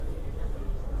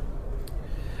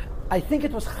I think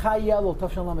it was Chayel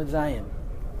Tafshan Lamed Zayin,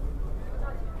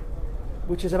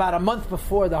 which is about a month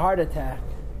before the heart attack.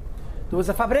 There was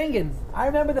a Fabrengen. I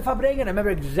remember the Fabrengen. I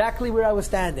remember exactly where I was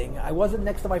standing. I wasn't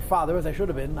next to my father, as I should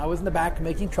have been. I was in the back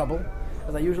making trouble,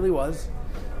 as I usually was.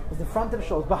 I was in front of the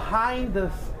shows, behind the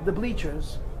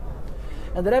bleachers.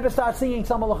 And the Rebbe started singing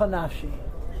Samalocha Nafshi,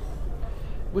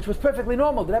 which was perfectly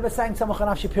normal. The Rebbe sang Samalocha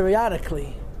Nafshi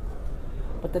periodically.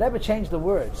 But the Rebbe changed the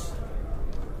words.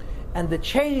 And the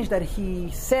change that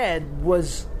he said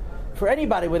was, for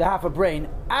anybody with a half a brain,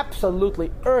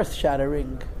 absolutely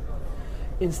earth-shattering.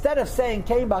 Instead of saying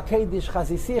Kein Ba'Kedish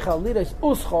Chazisicha Liris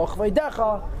Uscho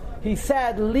Chveidecha, he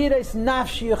said Liris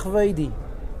Nafshi Chveidi,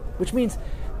 which means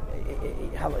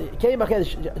Kein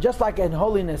Ba'Kedish, just like in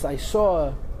holiness I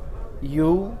saw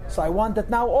you, so I want that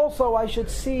now also I should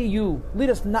see you.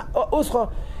 Liris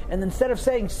Uscho, and instead of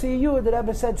saying see you, the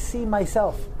Rebbe said see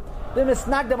myself. Then the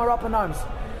Snagdam are up in arms.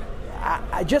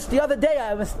 I just the other day,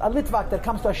 a Litvak that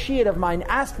comes to a shiur of mine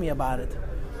asked me about it.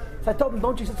 So I told him,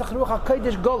 don't you say Tzachruach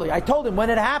HaKodesh Goli? I told him when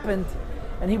it happened,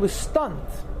 and he was stunned.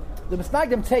 The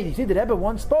Misnagdim say, you see, the Rebbe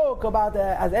once spoke about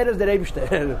as Eres der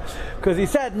Rebishter. Because he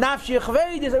said, Nafshi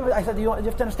Chveid. I said, you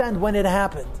have to understand when it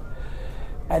happened.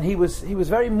 And he was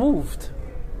very moved.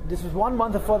 This was 1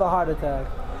 month before the heart attack.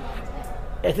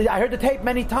 I heard the tape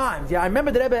many times. Yeah, I remember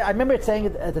the Rebbe, I remember it saying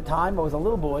it at the time. I was a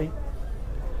little boy.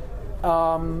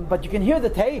 But you can hear the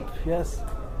tape, yes.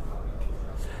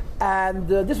 And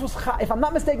this was, if I'm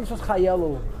not mistaken, this was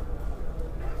Chayelu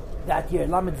that year,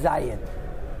 Lamed Zayin.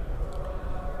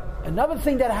 Another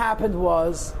thing that happened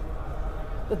was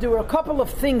that there were a couple of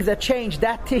things that changed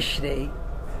that Tishrei.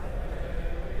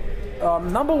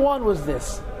 Number one was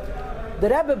this. The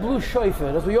Rebbe blew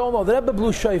shofar, as we all know, the Rebbe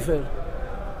blew shofar.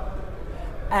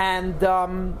 And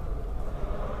the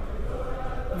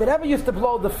Rebbe used to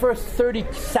blow the first 30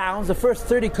 sounds, the first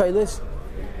 30 koilis.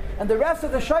 And the rest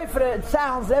of the shofar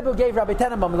sounds, the Rebbe gave Rabbi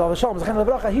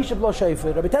Tenenbaum, he should blow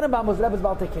shofar. Rabbi Tenenbaum was Rebbe's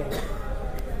Baltekeh.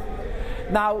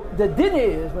 Now, the din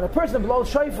is, when a person blows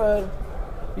shofar,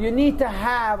 you need to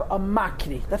have a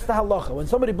makri. That's the halacha. When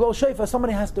somebody blows shofar,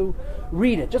 somebody has to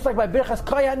read it. Just like by Birchas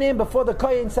Koyanim, before the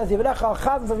Koyan says Yivrecha,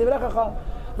 Chazan says Yivrecha.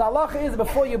 The halacha is,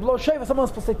 before you blow shofar, someone's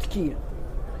supposed to say Tkiyah.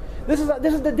 This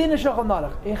is the din of Shulchan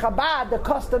Aruch. In Chabad, the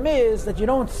custom is that you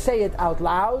don't say it out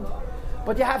loud,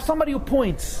 but you have somebody who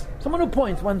points. Someone who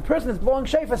points. When a person is blowing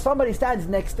shofar, somebody stands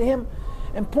next to him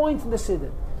and points in the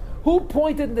siddur. Who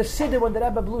pointed in the siddur when the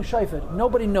Rebbe blew shofar?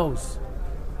 Nobody knows.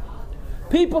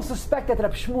 People suspect that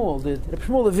Reb Shmuel did. Reb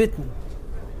Shmuel Levittin.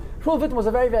 Shmuel Levittin was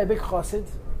a very, very big chassid.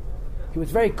 He was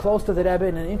very close to the Rebbe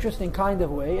in an interesting kind of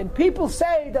way. And people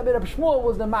say that Reb Shmuel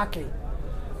was the Makri.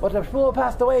 But Reb Shmuel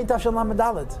passed away in Tafshan Lamed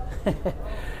Daled.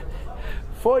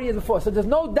 4 years before. So there's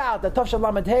no doubt that Tafshan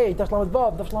Lamed Hey, Tafshan Lamed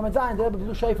Vav, Tafshan Lamed Zayin, the Rebbe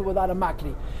blew shofar without a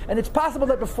Makri. And it's possible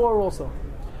that before also.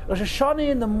 Rosh Hashanah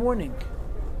in the morning,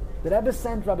 the Rebbe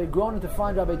sent Rabbi Groner to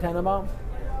find Rabbi Tenenbaum,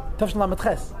 Tafshan Lamed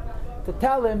Ches, to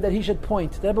tell him that he should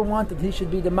point. The Rebbe wanted he should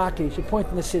be the Makri, he should point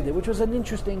in the Siddur, which was an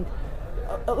interesting,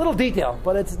 a little detail,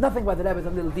 but it's nothing by the Rebbe, it's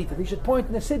a little detail. He should point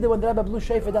in the Siddur when the Rebbe blew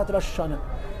shofar that Rosh Hashanah.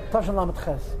 Tafshan Lamed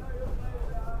Ches.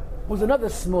 Was another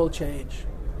small change.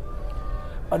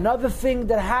 Another thing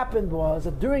that happened was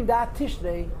that during that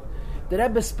Tishrei, the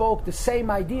Rebbe spoke the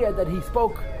same idea that he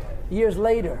spoke years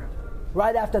later,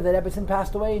 right after the Rebbetzin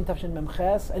passed away in Tafshin Mem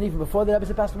Ches, and even before the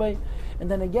Rebbetzin passed away, and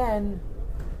then again,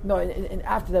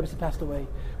 after the Rebbetzin passed away,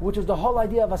 which was the whole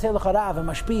idea of Aseh L'Charav and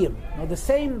Mashpiyim. The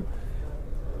same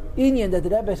inyan that the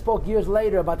Rebbe spoke years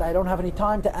later about, I don't have any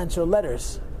time to answer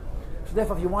letters. So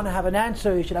therefore, if you want to have an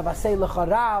answer, you should have Aseh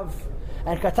L'Charav,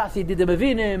 and Katzasi did the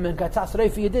Mevinim, and Katzas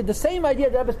Reifi did the same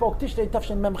idea. The Rebbe spoke Tishrei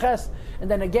Tafshin Mem Ches,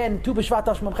 and then again Tu B'Shvat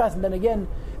Tafshin Mem Ches, and then again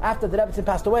after the Rebbetzin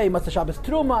passed away, Matzah Shabbos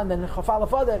Truma, and then Chafal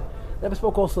Afader. The Rebbe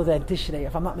spoke also then Tishrei,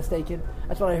 if I'm not mistaken.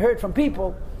 That's what I heard from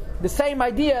people. The same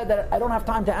idea that I don't have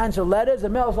time to answer letters. The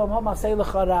Mel Zom Hom Aseh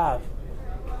L'Charav.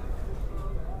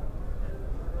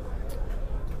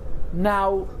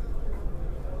 Now,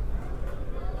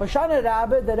 Hoshana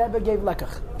Rabbe, the Rebbe gave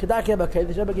lekach. Kedak Rebbe,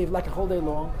 the Rebbe gave lekach all day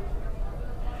long.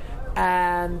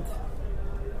 And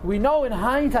we know in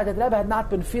hindsight that the Rebbe had not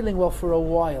been feeling well for a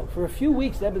while. For a few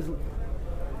weeks, the Rebbe's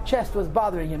chest was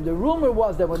bothering him. The rumor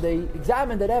was that when they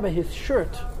examined the Rebbe, his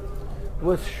shirt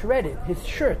was shredded. His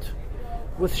shirt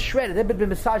was shredded. The Rebbe had been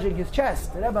massaging his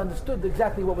chest. The Rebbe understood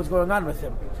exactly what was going on with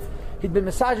him. He'd been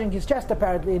massaging his chest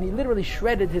apparently, and he literally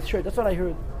shredded his shirt. That's what I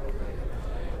heard.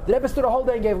 The Rebbe stood a whole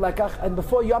day and gave lekach, and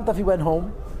before Yom Tov he went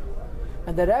home.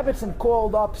 And the Rebbetzin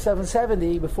called up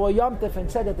 770 before Yom Tov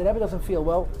and said that the Rebbe doesn't feel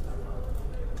well,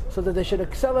 so that they should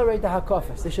accelerate the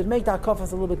hakafas. They should make the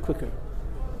hakafas a little bit quicker.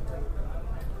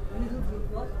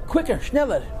 Quicker,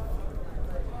 schneller.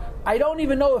 I don't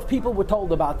even know if people were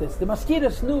told about this. The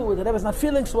mosquitoes knew that I was not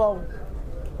feeling swell.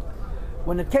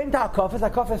 When it came to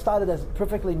hakafas started as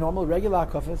perfectly normal, regular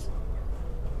hakafas.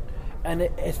 And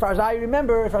as far as I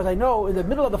remember, as far as I know, in the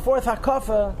middle of the fourth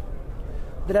hakafa,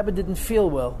 the Rebbe didn't feel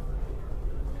well.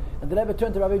 And the Rebbe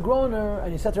turned to Rabbi Groner,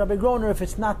 and he said to Rabbi Groner, if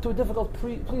it's not too difficult,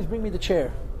 please bring me the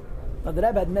chair. Now the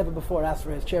Rebbe had never before asked for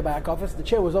his chair by hakafas. The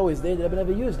chair was always there, the Rebbe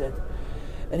never used it.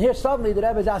 And here suddenly the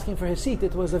Rebbe is asking for his seat.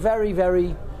 It was a very,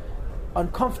 very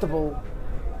uncomfortable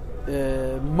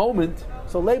moment.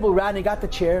 So Label ran, he got the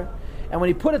chair, and when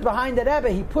he put it behind the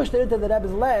Rebbe, he pushed it into the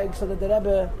Rebbe's leg so that the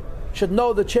Rebbe should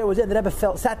know the chair was in. The Rebbe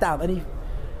sat down, and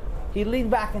he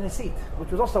leaned back in his seat, which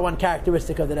was also one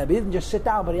characteristic of the Rebbe. He didn't just sit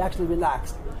down, but he actually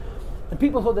relaxed. And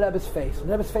people saw the Rebbe's face. The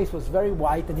Rebbe's face was very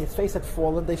white, and his face had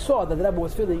fallen. They saw that the Rebbe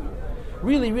was feeling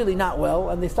really, really not well,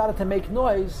 and they started to make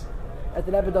noise that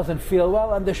the Rebbe doesn't feel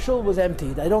well, and the shul was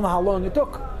emptied. I don't know how long it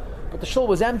took, but the shul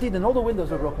was emptied, and all the windows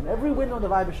were broken. Every window in the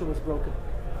Weiber shul was broken.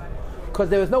 Because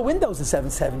there was no windows in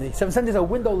 770. 770 is a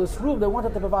windowless room. They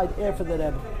wanted to provide air for the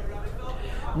Rebbe.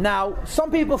 Now,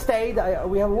 some people stayed.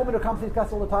 We have a woman who comes to the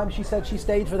class all the time. She said she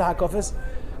stayed for the hakafas.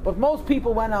 But most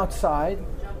people went outside.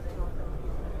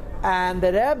 And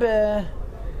the Rebbe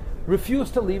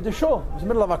refused to leave the shul. It was the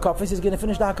middle of hakafas. He's going to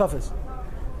finish the hakafas.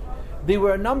 There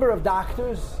were a number of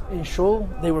doctors in shul.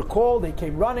 They were called. They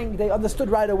came running. They understood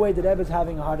right away that the Rebbe is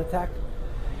having a heart attack.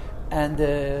 And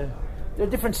there are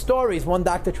different stories. One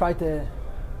doctor tried to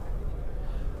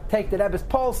take the Rebbe's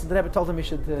pulse. The Rebbe told him he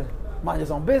should mind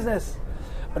his own business.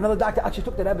 Another doctor actually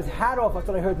took the Rebbe's hat off. That's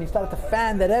what I heard. And he started to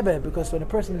fan the Rebbe, because when a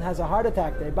person has a heart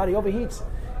attack, their body overheats.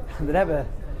 And the Rebbe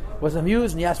was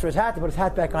amused, and he asked for his hat. He put his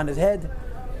hat back on his head.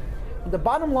 And the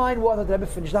bottom line was that the Rebbe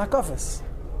finished the hakafas.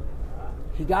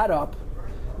 He got up,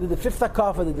 did the fifth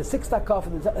hakafa, did the sixth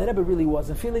hakafa. The Rebbe really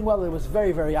wasn't feeling well. It was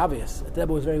very, very obvious. The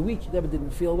Rebbe was very weak. The Rebbe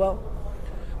didn't feel well.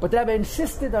 But the Rebbe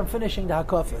insisted on finishing the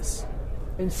hakafas.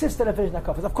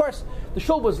 Of course, the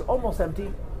shul was almost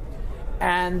empty,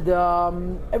 and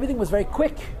everything was very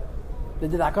quick. They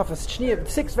did the hakafas shniya,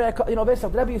 six. Basically, the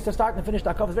Rebbe used to start and finish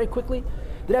the hakafas very quickly.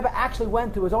 The Rebbe actually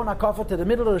went to his own hakafa to the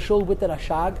middle of the shul with the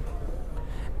rashag,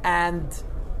 and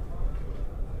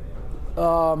the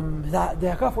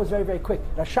hakafa was very, very quick.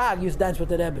 Rashag used to dance with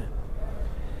the Rebbe,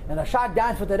 and Rashag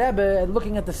danced with the Rebbe and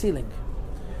looking at the ceiling.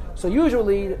 So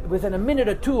usually, within a minute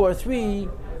or two or three,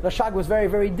 Rashag was very,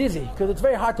 very dizzy, because it's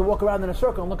very hard to walk around in a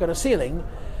circle and look at a ceiling.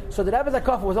 So the Rebbe's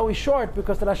hakafa was always short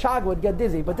because the Rashag would get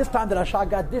dizzy. But this time the Rashag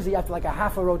got dizzy after like a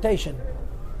half a rotation.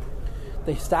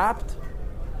 They stopped.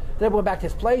 The Rebbe went back to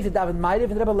his place. He davened Ma'ariv,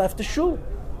 and the Rebbe left the shul.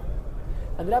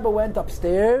 And the Rebbe went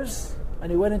upstairs,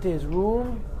 and he went into his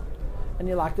room, and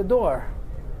he locked the door.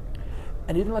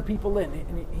 And he didn't let people in.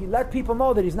 And he let people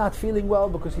know that he's not feeling well,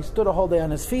 because he stood a whole day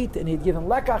on his feet, and he'd given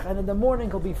lekach, and in the morning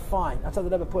he'll be fine. That's how the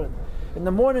Rebbe put it. In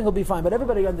the morning he'll be fine. But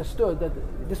everybody understood that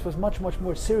this was much, much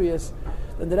more serious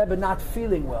than the Rebbe not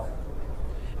feeling well.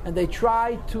 And they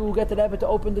tried to get the Rebbe to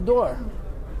open the door.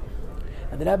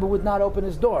 And the Rebbe would not open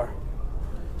his door.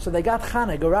 So they got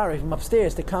Chana Gorari from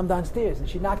upstairs to come downstairs. And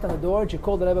she knocked on the door, and she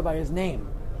called the Rebbe by his name.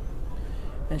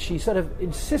 And she sort of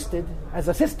insisted, as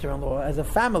a sister-in-law, as a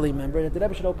family member, that the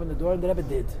Rebbe should open the door, and the Rebbe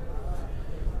did.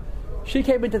 She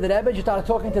came into the Rebbe, and she started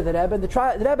talking to the Rebbe, and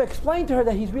the Rebbe explained to her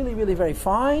that he's really, really very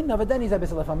fine, but then he's a bit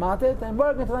lefamatet, and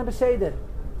we're going to Beseder.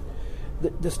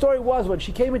 The story was, when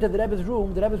she came into the Rebbe's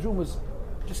room was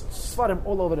just svarim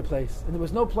all over the place, and there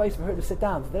was no place for her to sit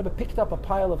down. So the Rebbe picked up a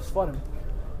pile of svarim,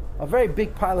 a very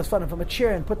big pile of svarim from a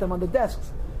chair, and put them on the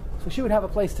desks, so she would have a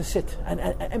place to sit. And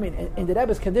I mean, in the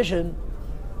Rebbe's condition,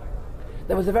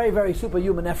 there was a very, very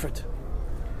superhuman effort.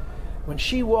 When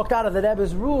she walked out of the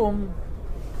Rebbe's room,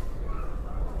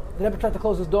 the Rebbe tried to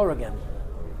close his door again.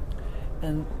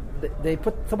 And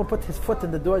someone put his foot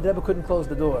in the door, the Rebbe couldn't close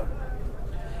the door.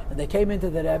 And they came into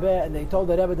the Rebbe, and they told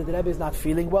the Rebbe that the Rebbe is not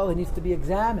feeling well, he needs to be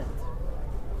examined.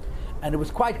 And it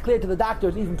was quite clear to the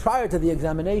doctors, even prior to the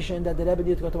examination, that the Rebbe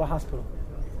needed to go to a hospital.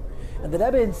 And the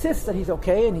Rebbe insists that he's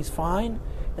okay, and he's fine,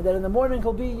 and that in the morning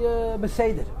he'll be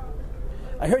beseder.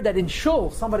 I heard that in shul,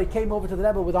 somebody came over to the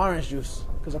Rebbe with orange juice,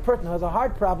 because a person who has a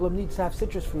heart problem needs to have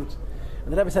citrus fruits.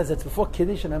 And the Rebbe says it's before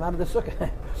Kiddush, and I'm out of the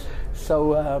sukkah.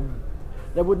 So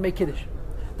that wouldn't make Kiddush.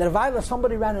 The Ravayla,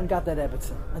 somebody ran and got that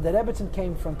Rebbetzin. And the Rebbetzin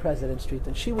came from President Street,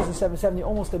 and she was in 770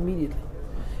 almost immediately.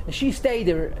 And she stayed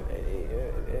there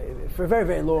for a very,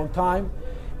 very long time.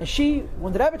 And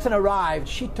when the Rebbetzin arrived,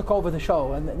 she took over the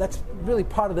show. And that's really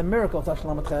part of the miracle of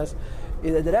Tashlamat Ches. The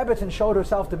Rebbetzin showed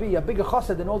herself to be a bigger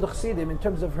chassid than all the chassidim in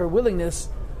terms of her willingness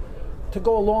to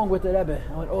go along with the Rebbe.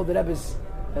 And all the Rebbe's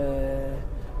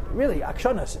really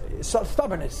akshanas,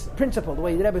 stubbornness, principle, the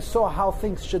way the Rebbe saw how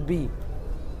things should be.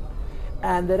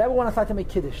 And the Rebbe wanted to start to make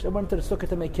Kiddush. They went to the sukkah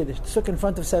to make Kiddush. The sukkah in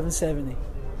front of 770.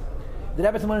 The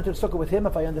Rebbe went into the sukkah with him,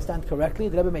 if I understand correctly.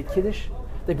 The Rebbe made Kiddush.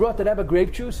 They brought the Rebbe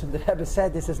grape juice, and the Rebbe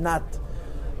said, this is not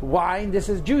wine, this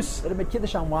is juice. The Rebbe made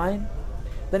Kiddush on wine.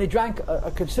 Then he drank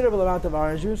a considerable amount of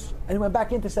orange juice, and he went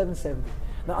back into 770.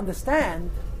 Now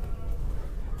understand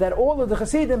that all of the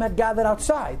Hasidim had gathered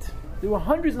outside. There were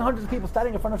hundreds and hundreds of people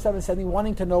standing in front of 770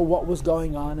 wanting to know what was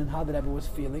going on and how the Rebbe was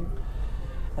feeling.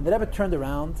 And the Rebbe turned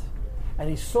around, and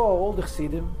he saw all the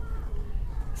Chassidim.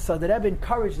 So the Rebbe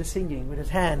encouraged the singing with his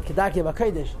hand, Kedaki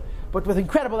B'Kodesh, but with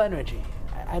incredible energy.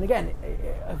 And again,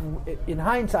 in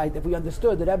hindsight, if we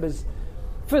understood the Rebbe's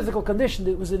physical condition,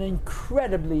 it was an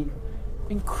incredibly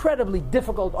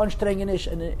difficult, anstrengend,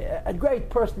 and at great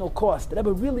personal cost. The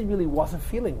Rebbe really, really wasn't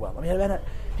feeling well. I mean,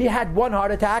 he had one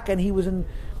heart attack, and he was in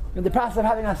the process of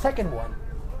having a second one.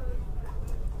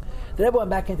 The Rebbe went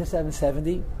back into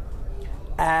 770.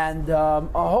 And a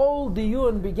whole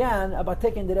diyun began about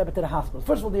taking the Rebbe to the hospital.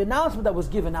 First of all, the announcement that was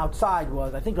given outside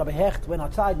was, I think Rabbi Hecht went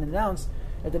outside and announced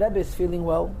that the Rebbe is feeling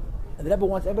well, and the Rebbe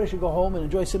wants everybody should go home and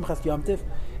enjoy Simchas Yom Tiv,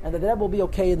 and that the Rebbe will be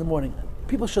okay in the morning.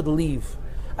 People should leave.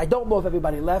 I don't know if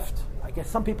everybody left. I guess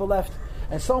some people left,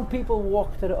 and some people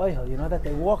walked to the Ohel. You know that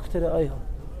they walked to the Ohel,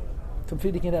 some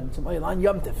Friedekin Rebbe, some Ohel on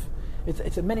Yom Tiv.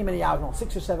 It's a many hours,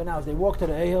 6 or 7 hours. They walked to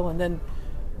the Ohel, and then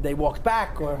they walked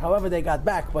back, or however they got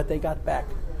back, but they got back.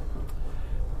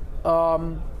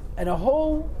 And a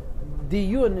whole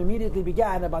diyun immediately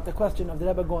began about the question of the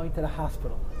Rebbe going to the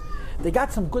hospital. They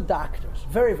got some good doctors,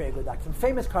 very, very good doctors. Some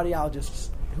famous cardiologists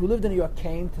who lived in New York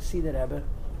came to see the Rebbe.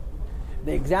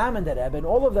 They examined the Rebbe, and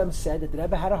all of them said that the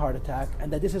Rebbe had a heart attack,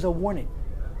 and that this is a warning,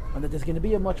 and that there's going to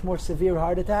be a much more severe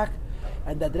heart attack,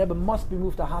 and that the Rebbe must be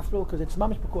moved to hospital because it's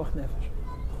mamish b'koach nefesh.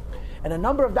 And a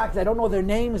number of doctors, I don't know their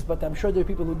names, but I'm sure there are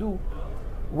people who do,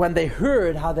 when they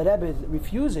heard how the Rebbe is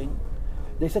refusing,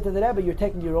 they said to the Rebbe, you're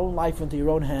taking your own life into your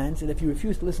own hands, and if you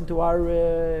refuse to listen to our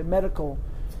medical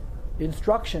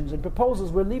instructions and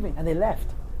proposals, we're leaving. And they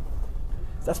left.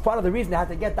 So that's part of the reason they had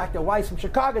to get Dr. Weiss from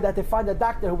Chicago, that they find a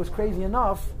doctor who was crazy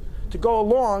enough to go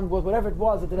along with whatever it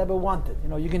was that the Rebbe wanted. You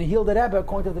know, you're going to heal the Rebbe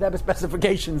according to the Rebbe's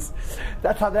specifications.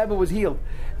 That's how the Rebbe was healed.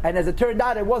 And as it turned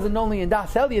out, it wasn't only in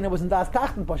Das Elyon, it was in Das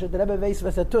Tachten Pasha. The Rebbe Weiss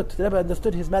was a tut. The Rebbe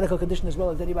understood his medical condition as well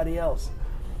as anybody else.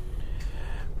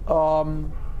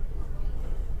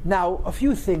 Now, a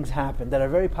few things happened that are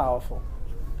very powerful.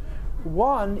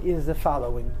 One is the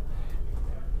following.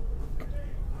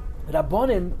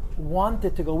 Rabbonim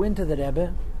wanted to go into the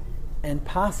Rebbe and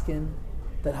paskin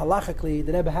that halachically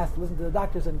the Rebbe has to listen to the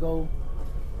doctors and go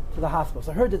to the hospital.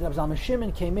 So I heard that Rabbi Zalman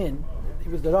Shimon came in, he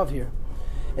was the Rav here,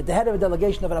 at the head of a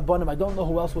delegation of Rabbonim. I don't know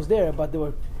who else was there, but there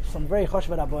were some very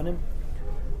choshev Rabbonim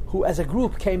who as a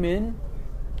group came in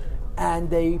and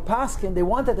they paskin, they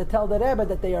wanted to tell the Rebbe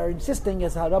that they are insisting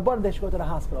as a Rabbonim they should go to the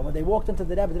hospital. When they walked into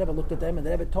the Rebbe looked at them and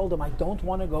the Rebbe told them, I don't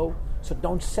want to go, so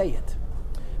don't say it.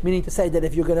 Meaning to say that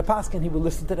if you're going to paskin, he will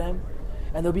listen to them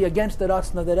and they'll be against the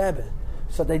ratzon of the Rebbe.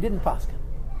 So they didn't paskin.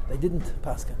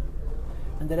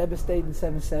 And the Rebbe stayed in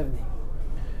 770.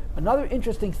 Another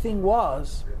interesting thing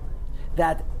was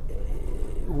that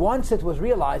once it was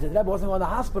realized that the Rebbe wasn't going to the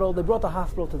hospital, they brought the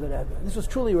hospital to the Rebbe. This was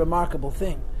truly a remarkable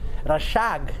thing.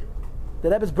 Rashag,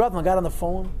 the Rebbe's brother, got on the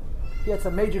phone. He had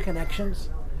some major connections.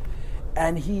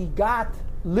 And he got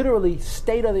literally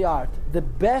state-of-the-art, the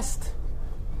best,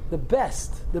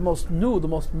 the most new, the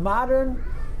most modern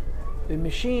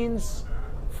machines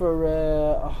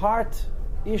for heart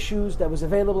issues that was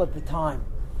available at the time.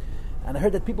 And I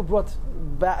heard that people brought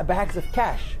bags of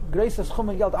cash, Greisas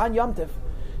Chum Geld on Yom Tov,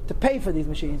 to pay for these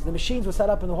machines. The machines were set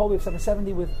up in the hallway of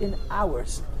 770 within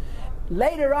hours.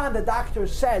 Later on, the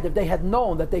doctors said if they had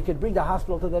known that they could bring the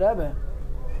hospital to the Rebbe,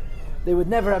 they would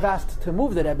never have asked to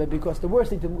move the Rebbe, because the worst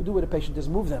thing to do with a patient is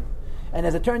move them. And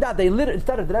as it turned out,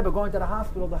 instead of the Rebbe going to the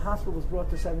hospital was brought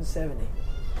to 770.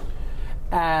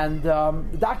 And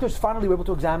the doctors finally were able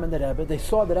to examine the Rebbe. They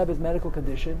saw the Rebbe's medical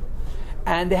condition,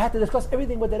 and they had to discuss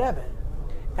everything with the Rebbe.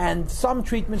 And some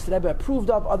treatments the Rebbe approved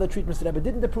of, other treatments the Rebbe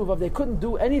didn't approve of. They couldn't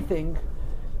do anything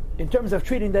in terms of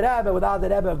treating the Rebbe without the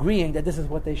Rebbe agreeing that this is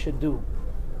what they should do.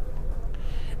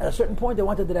 At a certain point, they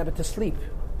wanted the Rebbe to sleep,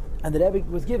 and the Rebbe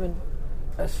was given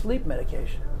a sleep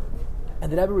medication.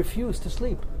 And the Rebbe refused to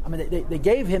sleep. I mean, they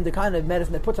gave him the kind of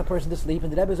medicine that puts a person to sleep,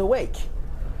 and the Rebbe is awake.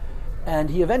 And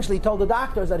he eventually told the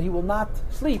doctors that he will not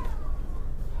sleep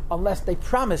unless they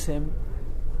promise him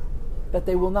that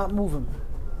they will not move him.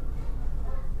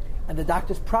 And the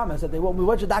doctors promised that they won't move.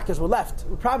 A bunch of doctors were left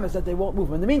who promised that they won't move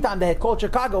him. In the meantime, they had called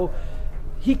Chicago.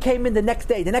 He came in the next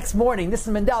day, the next morning.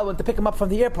 Nissim Mendel went to pick him up from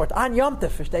the airport on Yom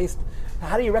Tov.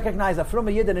 How do you recognize a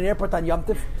Fruma Yid in an airport on Yom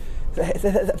Tov?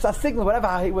 It's a signal, whatever.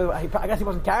 I guess he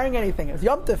wasn't carrying anything. It was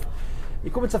Yom Tov.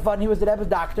 He was the Rebbe's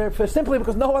doctor, simply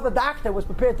because no other doctor was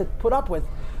prepared to put up with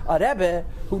a Rebbe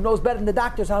who knows better than the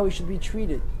doctors how he should be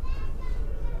treated.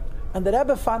 And the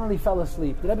Rebbe finally fell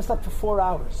asleep. The Rebbe slept for 4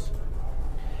 hours.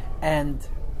 And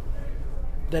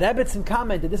the Rebbetzin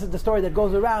commented, this is the story that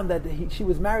goes around, that she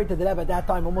was married to the Rebbe at that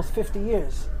time, almost 50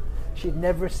 years. She'd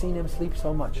never seen him sleep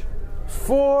so much.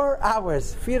 4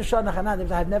 hours.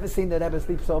 I've never seen the Rebbe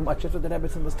sleep so much. That's what the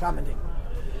Rebbetzin was commenting.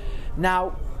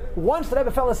 Now, once the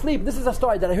Rebbe fell asleep, this is a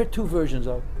story that I heard two versions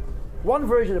of. One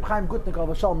version of Chaim Gutnik of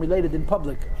Hashem related in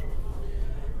public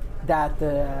that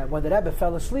when the Rebbe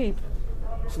fell asleep,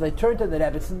 so they turned to the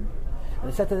Rebbetzin and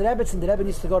they said to the Rebbetzin, the Rebbe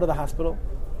needs to go to the hospital.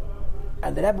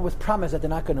 And the Rebbe was promised that they're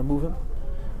not going to move him.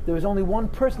 There was only one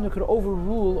person who could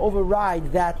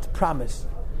override that promise,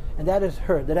 and that is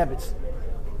her, the Rebbetzin.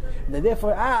 And they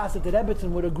therefore asked that the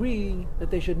Rebbetzin would agree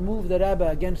that they should move the Rebbe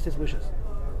against his wishes.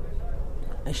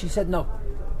 And she said no.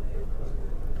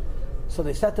 So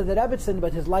they said to the Rebbetzin,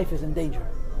 but his life is in danger.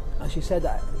 And she said,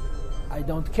 I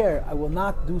don't care. I will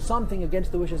not do something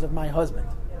against the wishes of my husband.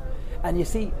 And you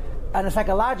see, on a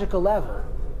psychological level,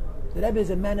 the Rebbe is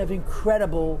a man of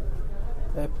incredible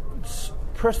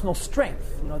personal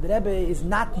strength. You know, the Rebbe is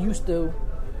not used to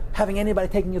having anybody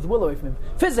taking his will away from him.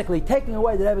 Physically, taking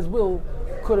away the Rebbe's will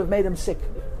could have made him sick.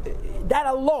 That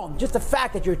alone, just the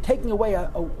fact that you're taking away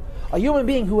a human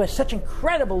being who has such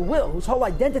incredible will, whose whole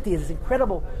identity is this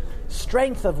incredible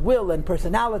strength of will and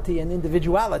personality and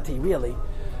individuality, really.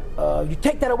 You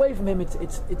take that away from him,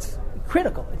 it's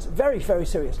critical. It's very, very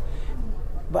serious.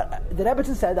 But the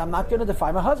Rebbetzin said, I'm not going to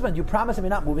defy my husband. You promise him you're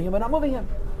not moving him, we're not moving him.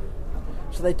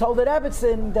 So they told the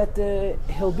Rebbetzin that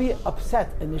he'll be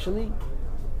upset initially,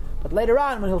 but later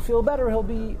on, when he'll feel better, he'll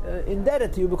be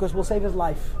indebted to you because we'll save his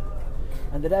life.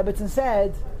 And the Rebbetzin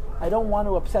said, I don't want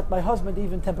to upset my husband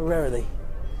even temporarily.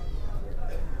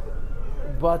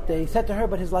 But they said to her,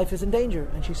 but his life is in danger.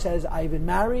 And she says, I've been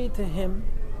married to him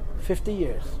 50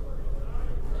 years.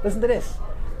 Listen to this.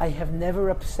 I have never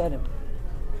upset him.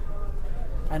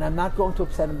 And I'm not going to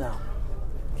upset him now.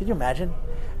 Can you imagine?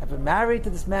 I've been married to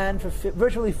this man for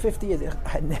virtually 50 years.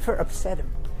 I never upset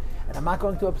him. And I'm not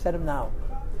going to upset him now.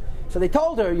 So they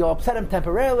told her, you'll upset him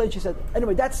temporarily. And she said,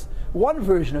 anyway, that's one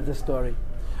version of the story.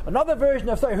 Another version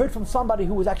of the story I heard from somebody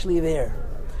who was actually there.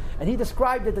 And he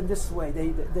described it in this way.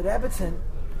 The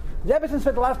Rebbetzin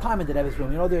spent a lot of time in the Rebbe's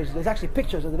room. You know, there's actually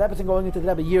pictures of the Rebbetzin going into the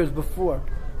Rebbe years before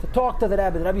to talk to the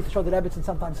Rebbe. The Rebbe used to show the Rebbetzin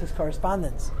sometimes his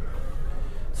correspondence.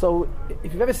 So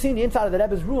if you've ever seen the inside of the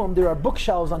Rebbe's room, there are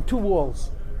bookshelves on two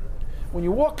walls. When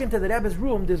you walk into the Rebbe's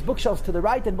room, there's bookshelves to the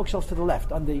right and bookshelves to the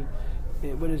left on the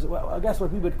I guess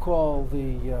what we would call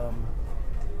the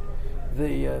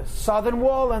southern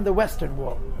wall and the western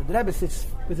wall. The Rebbe sits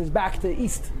with his back to the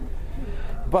east.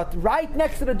 But right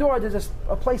next to the door, there's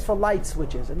a place for light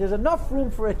switches, and there's enough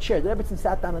room for a chair. The Rebbetzin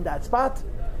sat down on that spot,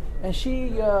 and she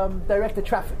directed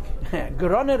traffic.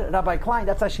 Groner, Rabbi Klein,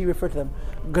 that's how she referred to them.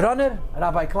 Groner,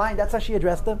 Rabbi Klein, that's how she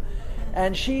addressed them.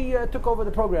 And she took over the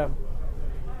program.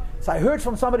 So I heard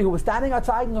from somebody who was standing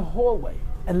outside in the hallway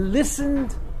and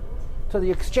listened to the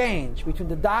exchange between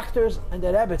the doctors and the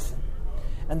Rebbetzin.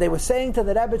 And they were saying to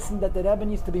the Rebbetzin that the Rebbe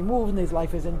needs to be moved and his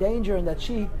life is in danger and that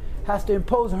she has to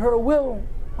impose her will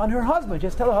on her husband.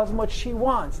 Just tell her husband what she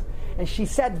wants. And she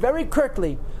said very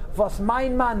curtly, Was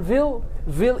mein Mann will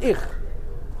ich.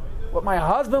 What my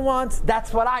husband wants,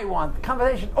 that's what I want.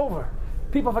 Conversation over.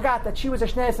 People forgot that she was a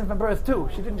Schneessen from birth too.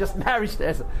 She didn't just marry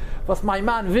Schneessen. Was mein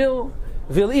Mann will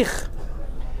ich.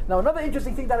 Now another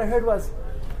interesting thing that I heard was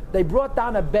they brought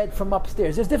down a bed from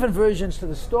upstairs. There's different versions to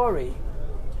the story.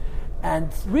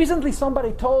 And recently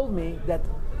somebody told me that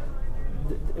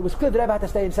it was clear the Rebbe had to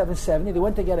stay in 770. They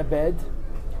went to get a bed,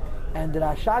 and the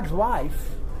Rashag's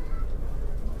wife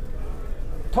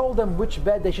told them which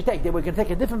bed they should take. They were going to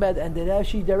take a different bed, and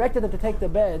she directed them to take the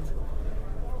bed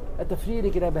that the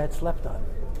Frierdiker Rebbe had slept on.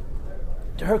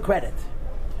 To her credit.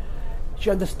 She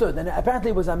understood, and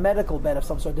apparently it was a medical bed of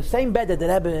some sort, the same bed that the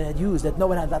Rebbe had used that no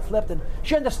one had not slept in.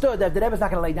 She understood that the Rebbe's not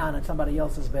going to lay down on somebody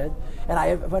else's bed, and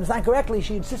if I understand correctly,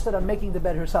 she insisted on making the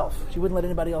bed herself. She wouldn't let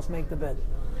anybody else make the bed.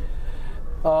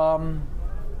 And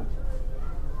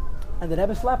the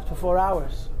Rebbe slept for 4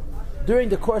 hours. During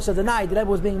the course of the night, the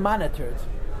Rebbe was being monitored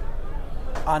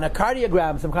on a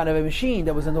cardiogram, some kind of a machine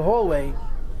that was in the hallway,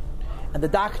 and the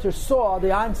doctor saw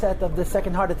the onset of the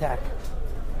second heart attack.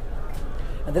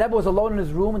 And the Rebbe was alone in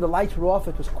his room, and the lights were off.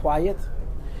 It was quiet.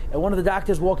 And one of the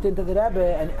doctors walked into the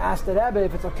Rebbe and asked the Rebbe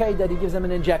if it's okay that he gives him an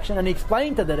injection. And he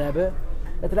explained to the Rebbe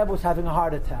that the Rebbe was having a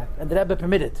heart attack. And the Rebbe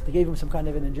permitted. They gave him some kind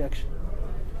of an injection.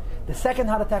 The second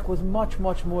heart attack was much,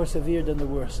 much more severe than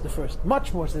the first.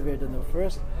 Much more severe than the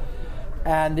first.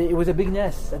 And it was a big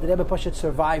ness that the Rebbe Pashat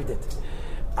survived it.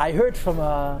 I heard from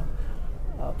a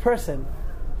person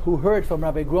who heard from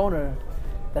Rabbi Groner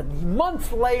that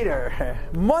months later,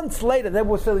 the Rebbe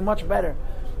was feeling much better.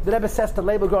 The Rebbe says to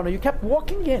Rabbi Groner, you kept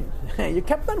walking in. You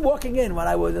kept on walking in when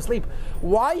I was asleep.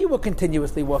 Why you were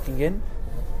continuously walking in?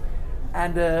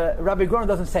 And Rabbi Groner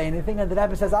doesn't say anything, and the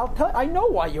Rebbe says, I know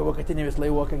why you were continuously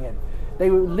walking in.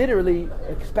 They were literally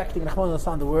expecting Rahman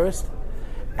al the worst.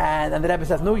 And the Rebbe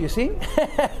says, no, you see?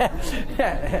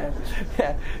 The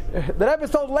Rebbe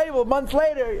told Label months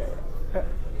later.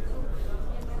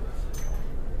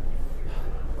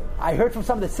 I heard from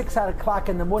someone at 6 o'clock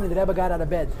in the morning the Rebbe got out of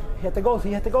bed. He had to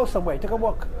go somewhere. He took a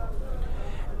walk.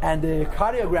 And the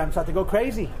cardiogram started to go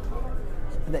crazy.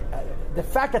 And the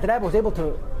fact that the Rebbe was able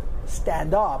to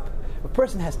stand up, a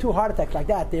person has 2 heart attacks like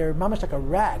that, they're mamish like a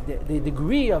rag. The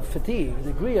degree of fatigue,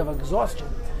 the degree of exhaustion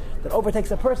that overtakes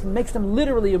a person makes them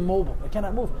literally immobile. They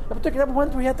cannot move. Every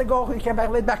went through, he had to go, he came back,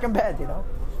 laid back in bed, you know.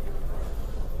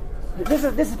 This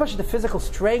is especially the physical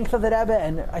strength of the Rebbe,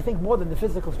 and I think more than the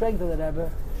physical strength of the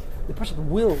Rebbe, the person's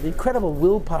will, the incredible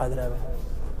willpower of the Rebbe.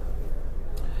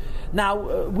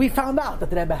 Now, we found out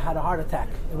that the Rebbe had a heart attack.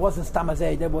 It wasn't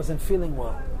stamazeh, the Rebbe wasn't feeling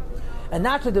well. And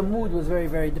naturally the mood was very,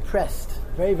 very depressed,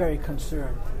 very, very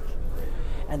concerned.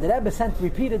 And the Rebbe sent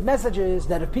repeated messages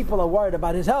that if people are worried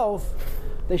about his health,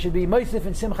 they should be moisif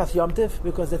in Simchas Yom Tov,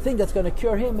 because the thing that's going to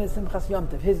cure him is Simchas Yom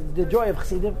Tov, the joy of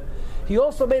Chassidim. He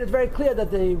also made it very clear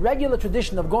that the regular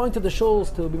tradition of going to the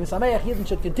shuls to be Misameach Yidden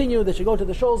should continue. They should go to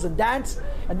the shuls and dance,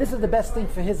 and this is the best thing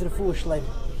for his refuah shleim.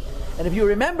 And if you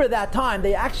remember that time,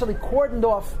 they actually cordoned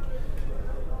off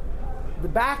the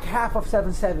back half of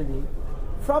 770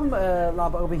 from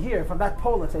over here, from that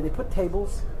pole, let's say. They put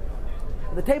tables.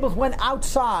 And the tables went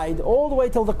outside all the way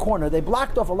till the corner. They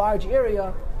blocked off a large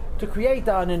area to create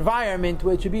an environment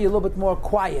where it should be a little bit more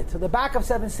quiet. So the back of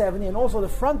 770 and also the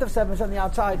front of 770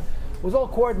 outside was all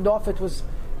cordoned off. It was,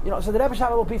 so the Rebbe should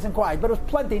have a little peace and quiet, but it was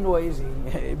plenty noisy,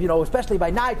 especially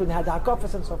by night when they had the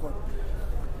hakafas and so forth.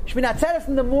 Shmini Atzeres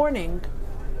in the morning,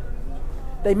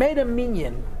 they made a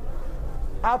minyan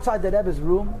outside the Rebbe's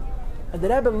room, and the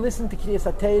Rebbe listened to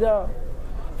Kriyas HaTorah,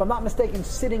 if I'm not mistaken,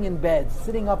 sitting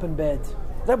up in bed.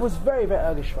 The Rebbe was very, very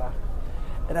ergeshvach.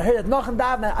 And I heard that noch and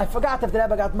daven, I forgot if the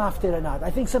Rebbe got maftir or not.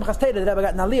 I think Simchas Torah the Rebbe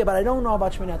got naliyah, but I don't know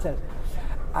about Shmini Atzeres.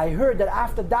 I heard that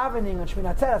after davening on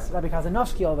Shmini Atzeres, Rabbi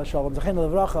Kazanovsky Olav Shalom, Zachin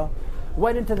Levracha,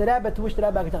 went into the Rebbe to wish the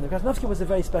Rebbe got done. Kazanovsky was a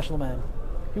very special man.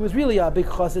 He was really a big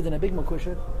chassid and a big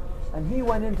makusher. And he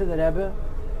went into the Rebbe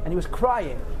and he was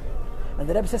crying. And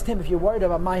the Rebbe says to him, if you're worried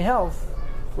about my health,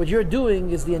 what you're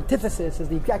doing is the antithesis, is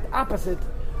the exact opposite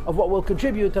of what will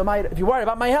contribute to my... If you're worried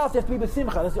about my health, you have to be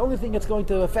b'simcha. That's the only thing that's going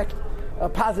to affect a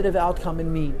positive outcome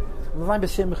in me.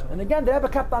 And again, the Rebbe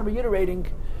kept on reiterating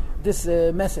this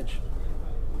message.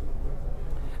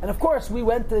 And of course, we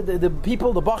went to the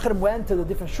people, the Bachrim went to the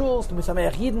different shuls, to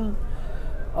Misameach Yidden,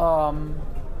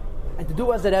 and to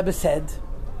do as the Rebbe said.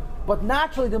 But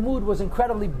naturally, the mood was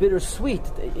incredibly bittersweet.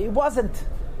 It wasn't,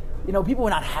 people were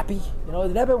not happy. The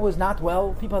Rebbe was not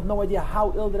well. People had no idea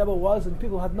how ill the Rebbe was, and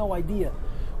people had no idea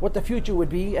what the future would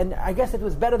be. And I guess it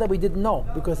was better that we didn't know,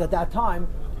 because at that time,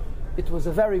 it was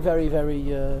a very, very, very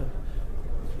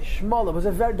shmol. It was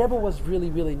the Rebbe was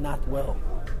really, really not well.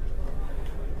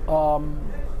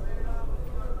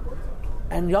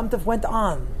 And Yom Tov went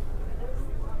on.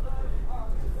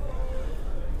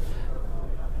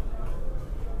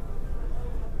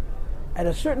 At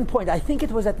a certain point, I think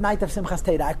it was at night of Simchas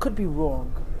Torah, I could be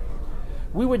wrong,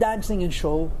 we were dancing in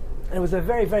shul, and it was a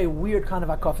very, very weird kind of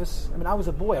hakafas. I mean, I was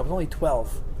a boy, I was only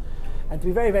 12. And to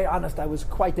be very, very honest, I was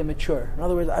quite immature. In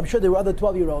other words, I'm sure there were other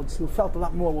 12-year-olds who felt a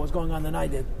lot more what was going on than I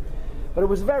did. But it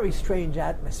was a very strange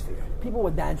atmosphere. People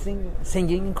were dancing,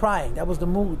 singing, and crying. That was the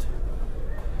mood.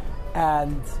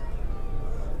 And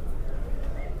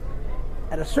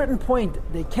at a certain point,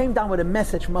 they came down with a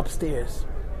message from upstairs.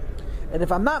 And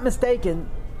if I'm not mistaken,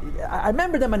 I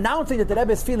remember them announcing that the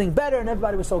Rebbe is feeling better, and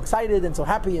everybody was so excited and so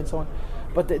happy and so on.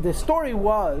 But the story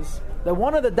was that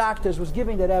one of the doctors was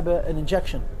giving the Rebbe an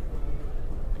injection.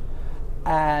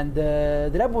 And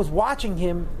the Rebbe was watching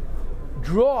him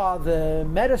draw the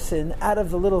medicine out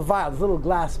of the little vials, little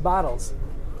glass bottles.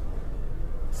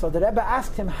 So the Rebbe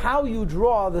asked him how you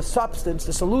draw the substance,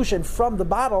 the solution, from the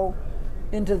bottle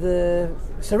into the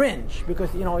syringe, because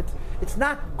it's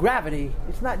not gravity.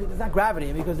 It's not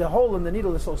gravity, because the hole in the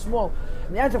needle is so small.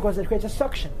 And the answer, of course, it creates a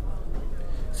suction.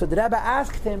 So the Rebbe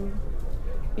asked him,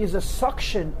 is a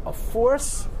suction a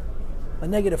force, a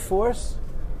negative force,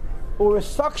 or is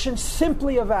suction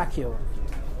simply a vacuum?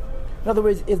 In other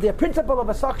words, is the principle of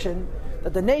a suction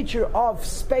that the nature of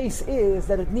space is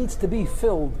that it needs to be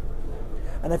filled.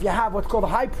 And if you have what's called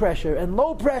high pressure and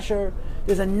low pressure,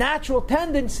 there's a natural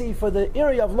tendency for the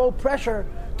area of low pressure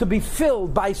to be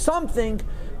filled by something,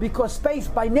 because space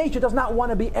by nature does not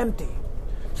want to be empty.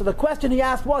 So the question he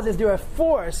asked was, is there a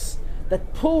force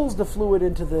that pulls the fluid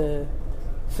into the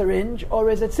syringe, or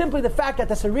is it simply the fact that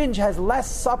the syringe has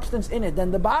less substance in it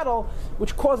than the bottle,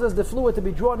 which causes the fluid to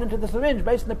be drawn into the syringe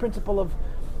based on the principle of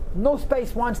no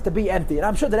space wants to be empty? And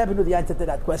I'm sure that Rebbe knew the answer to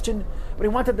that question, but he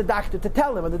wanted the doctor to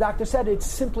tell him, and the doctor said it's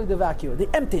simply the vacuum,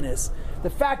 the emptiness. The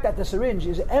fact that the syringe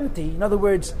is empty, in other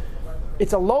words,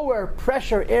 it's a lower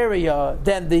pressure area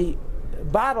than the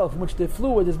bottle from which the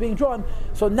fluid is being drawn,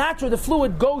 so naturally the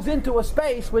fluid goes into a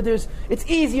space where it's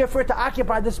easier for it to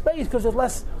occupy the space because there's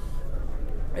less,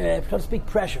 so to speak,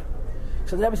 pressure.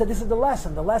 So the Rebbe said this is the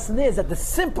lesson. The lesson is that the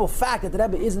simple fact that the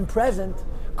Rebbe isn't present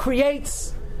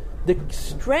creates the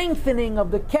strengthening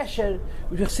of the kesher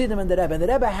with Chassidim and the Rebbe. And the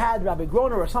Rebbe had Rabbi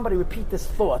Groner or somebody repeat this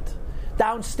thought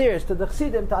downstairs to the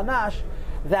Chassidim, to Anash,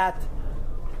 that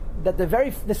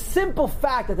the simple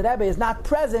fact that the Rebbe is not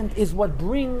present is what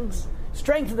brings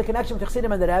strength to the connection with the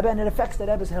Chassidim and the Rebbe, and it affects the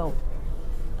Rebbe's health.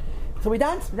 So we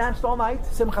danced all night,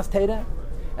 Simchas Torah,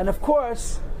 and of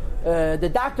course, the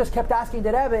doctors kept asking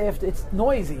the Rebbe if it's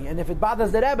noisy, and if it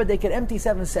bothers the Rebbe, they can empty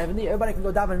 770. Everybody can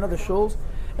go down in another shuls.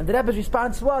 And the Rebbe's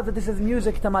response was that this is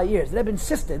music to my ears. The Rebbe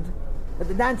insisted that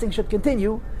the dancing should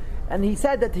continue, and he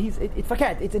said that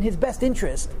it's in his best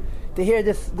interest to hear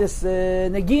this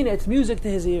nagina. It's music to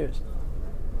his ears.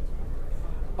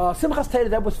 Simchas Torah,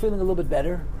 the Rebbe was feeling a little bit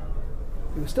better.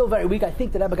 He was still very weak. I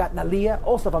think the Rebbe got an aliyah.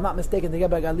 Also, if I'm not mistaken, the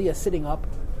Rebbe got aliyah sitting up.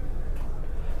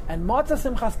 And Matzah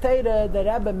Simchas Torah, the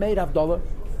Rebbe made Havdalah,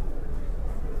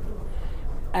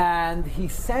 and he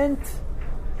sent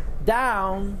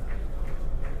down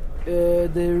the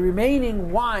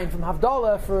remaining wine from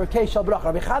Havdalah for Keishal Bracha.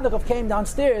 Rabbi Chadakov came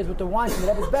downstairs with the wine from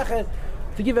the Rebbe's Becher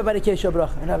to give everybody Keishal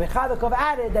Bracha. And Rabbi Chadakov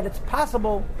added that it's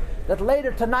possible that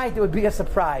later tonight there would be a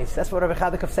surprise. That's what Rabbi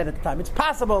Chadakov said at the time. It's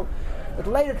possible that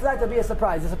later tonight there would be a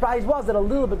surprise. The surprise was that a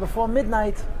little bit before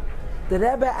midnight, the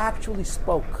Rebbe actually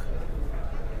spoke.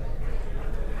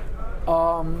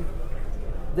 The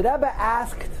Rebbe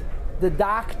asked the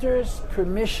doctor's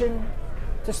permission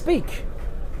to speak.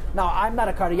 Now, I'm not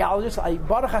a cardiologist. I,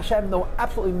 Baruch Hashem, know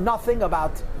absolutely nothing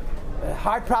about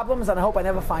heart problems, and I hope I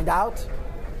never find out.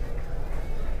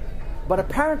 But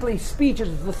apparently speech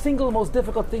is the single most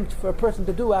difficult thing for a person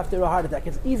to do after a heart attack.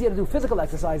 It's easier to do physical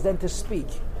exercise than to speak.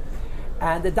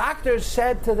 And the doctors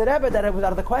said to the Rebbe that it was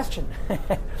out of the question.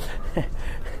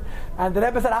 And the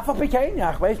Rebbe said, I'm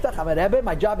a Rebbe,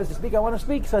 my job is to speak, I want to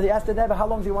speak. So he asked the Rebbe, how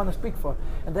long do you want to speak for?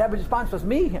 And the Rebbe's response was,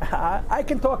 me? I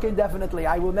can talk indefinitely.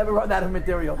 I will never run out of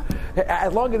material.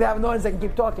 As long as they have noise, I can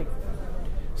keep talking.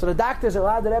 So the doctors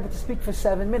allowed the Rebbe to speak for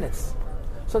 7 minutes.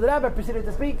 So the Rebbe proceeded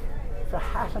to speak for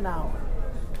half an hour.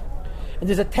 And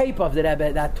there's a tape of the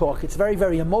Rebbe, that talk. It's very,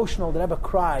 very emotional. The Rebbe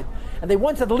cried. And they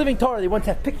once had the Living Torah, they once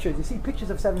had pictures. You see pictures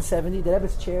of 770, the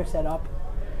Rebbe's chair set up,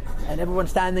 and everyone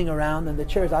standing around, and the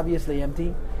chair is obviously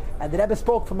empty. And the Rebbe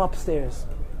spoke from upstairs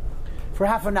for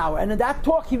half an hour. And in that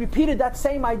talk, he repeated that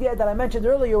same idea that I mentioned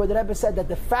earlier, where the Rebbe said that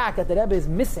the fact that the Rebbe is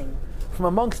missing from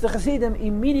amongst the Chassidim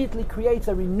immediately creates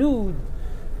a renewed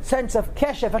sense of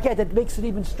kesher, that makes it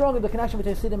even stronger, the connection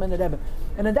between the Chassidim and the Rebbe.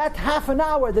 And in that half an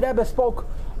hour, the Rebbe spoke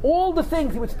all the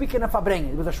things he would speak in a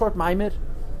Fabrengen. It was a short maimer,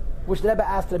 which the Rebbe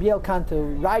asked Rabbi Elkan to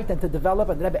write and to develop,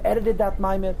 and the Rebbe edited that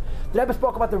maimer. The Rebbe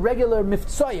spoke about the regular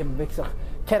miftzoyim,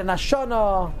 Keren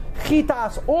Hashana,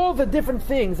 Chitas, all the different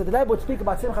things that the Rebbe would speak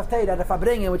about Simchas Torah at a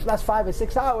Fabrengen, which lasts 5 or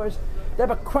 6 hours. The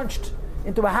Rebbe crunched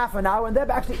into a half an hour, and the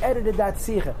Rebbe actually edited that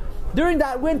Sikha. During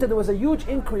that winter, there was a huge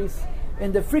increase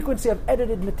in the frequency of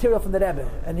edited material from the Rebbe,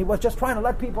 and he was just trying to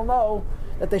let people know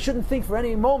that they shouldn't think for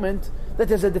any moment that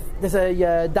there's a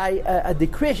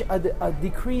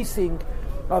decreasing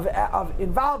of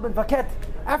involvement.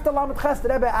 After Lamed Ches, the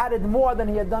Rebbe added more than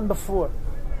he had done before.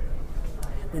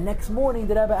 The next morning,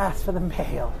 the Rebbe asked for the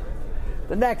mail.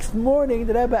 The next morning,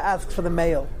 the Rebbe asks for the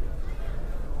mail.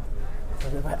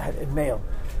 Mail.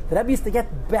 The Rebbe used to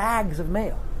get bags of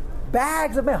mail,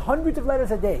 hundreds of letters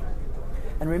a day.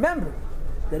 And remember,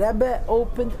 the Rebbe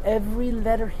opened every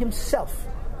letter himself.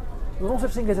 There was no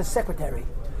such thing as a secretary.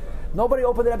 Nobody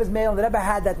opened the Rebbe's mail, and the Rebbe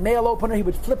had that mail opener. He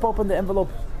would flip open the envelope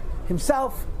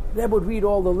himself. The Rebbe would read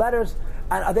all the letters.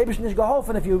 And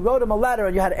if you wrote him a letter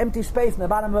and you had an empty space in the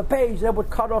bottom of a page, the Rebbe would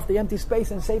cut off the empty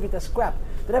space and save it as scrap.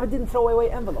 The Rebbe didn't throw away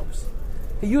envelopes.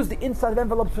 He used the inside of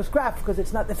envelopes for scrap because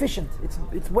it's not efficient.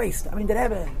 It's waste. I mean, the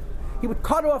Rebbe, he would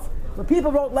cut off. When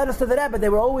people wrote letters to the Rebbe, they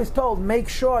were always told, make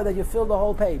sure that you fill the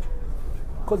whole page.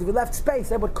 Because if you left space,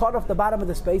 that would cut off the bottom of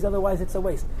the space, otherwise it's a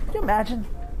waste. Can you imagine?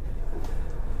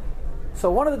 So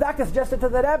one of the doctors suggested to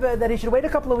the Rebbe that he should wait a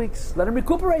couple of weeks. Let him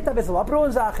recuperate a bit. In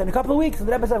a couple of weeks. And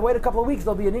the Rebbe said, wait a couple of weeks,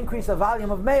 there'll be an increase of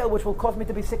volume of mail, which will cause me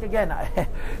to be sick again.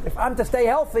 If I'm to stay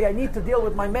healthy, I need to deal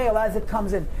with my mail as it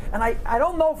comes in. And I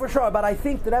don't know for sure, but I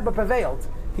think the Rebbe prevailed.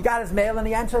 He got his mail and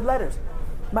he answered letters.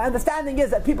 My understanding is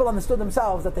that people understood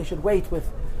themselves that they should wait with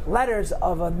letters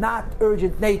of a not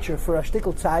urgent nature for a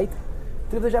shtickle zeit to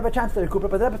give the Rebbe a chance to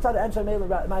recuperate. But the Rebbe started answering mail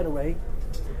right away.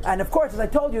 And of course, as I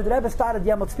told you, the Rebbe started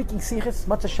Yamot speaking Sichos,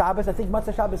 Motzei Shabbos. I think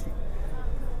Motzei Shabbos,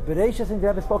 Bereishis, and the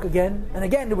Rebbe spoke again. And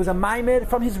again, there was a maimer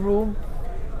from his room,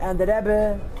 and the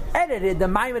Rebbe edited the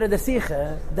maimer of the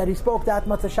Sicha that he spoke that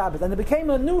Motzei Shabbos. And it became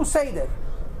a new Seder.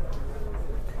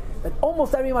 That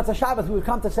almost every Motzei Shabbos we would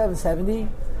come to 770,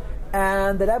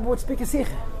 and the Rebbe would speak a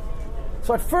Sicha.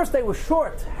 So at first they were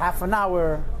short, half an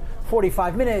hour,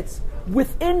 45 minutes.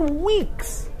 Within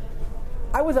weeks,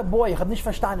 I was a boy, ich hab nicht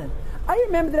verstanden. I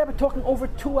remember the Rebbe talking over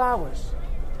 2 hours.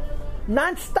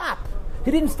 Non-stop.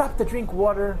 He didn't stop to drink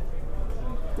water.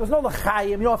 There was no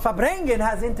l'chaim. Fabrengen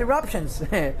has interruptions.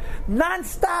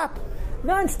 Non-stop.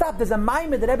 Non-stop. There's a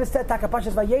maimer the Rebbe said,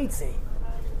 Takapashas Vayetzi.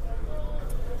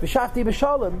 V'shavti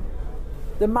b'shalom.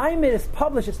 The maimer is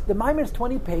published. The maimer is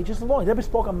 20 pages long. The Rebbe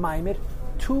spoke a maimer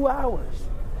 2 hours.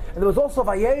 And there was also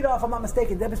Vayera, if I'm not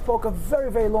mistaken. The Rebbe spoke a very,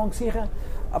 very long sicha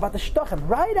about the shtochim.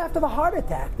 Right after the heart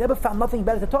attack, the Rebbe found nothing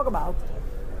better to talk about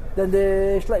than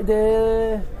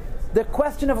the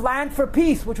question of land for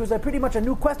peace, which was pretty much a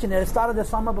new question that had started the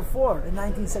summer before, in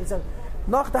 1977.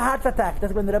 Nach the heart attack,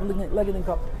 that's when the Rebbe legged in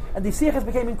cup. And the sichas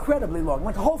became incredibly long,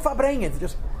 like a whole fabrengen.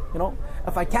 Just,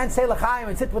 if I can't say l'chaim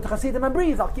and sit with the Hasidim and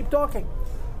breathe, I'll keep talking.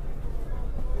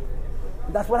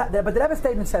 That's what happened. But the Rebbe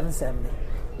stayed in 770.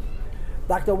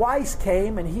 Dr. Weiss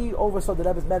came and he oversaw the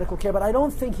Rebbe's medical care, but I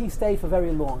don't think he stayed for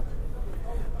very long.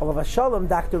 Olav Shalom,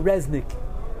 Dr. Resnick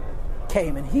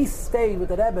came and he stayed with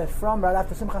the Rebbe from right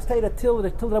after Simchas Torah till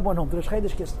the Rebbe went home, to Rosh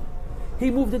Chodesh Kislev. He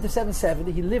moved into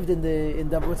 770. He lived in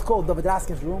the what's called David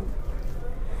Raskin's room,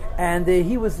 and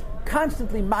he was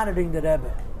constantly monitoring the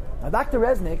Rebbe. Now, Dr.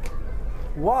 Resnick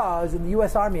was in the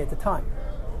U.S. Army at the time.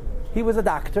 He was a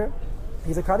doctor.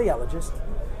 He's a cardiologist.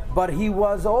 But he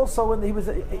was also he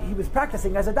was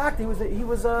practicing as a doctor. He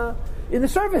was in the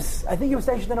service. I think he was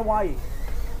stationed in Hawaii.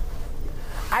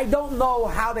 I don't know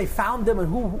how they found him and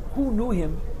who knew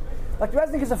him. Like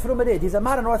Resnick is a Frumerid. He's a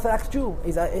modern Orthodox Jew.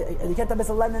 He's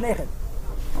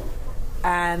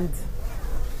and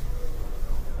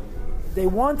they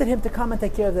wanted him to come and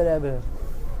take care of the Rebbe.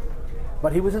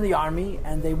 But he was in the army,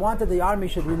 and they wanted the army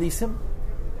should release him,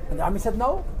 and the army said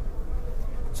no.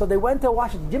 So they went to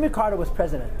Washington. Jimmy Carter was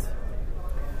president.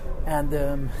 And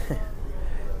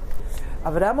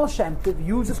Avraham Shem Tov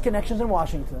used his connections in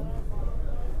Washington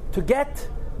to get,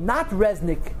 not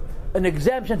Resnick, an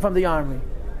exemption from the army,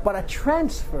 but a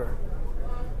transfer.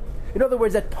 In other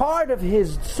words, that part of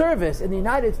his service in the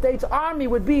United States Army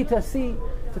would be to see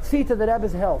to the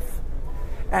Rebbe's health.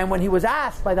 And when he was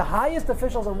asked by the highest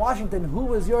officials in Washington, who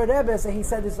was your Rebbe, so he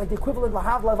said it's like the equivalent of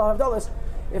 $500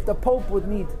 if the Pope would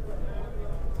need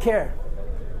care.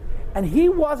 And he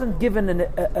wasn't given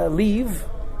a leave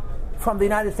from the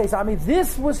United States Army.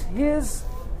 This was his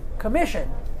commission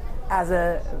as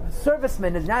a serviceman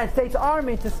in the United States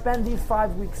Army to spend these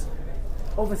 5 weeks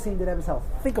overseeing the Rebbe's health.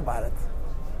 Think about it.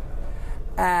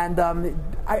 And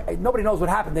nobody knows what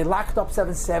happened. They locked up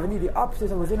 770. The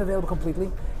upstairs was unavailable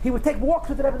completely. He would take walks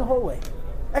with the Rebbe the whole way,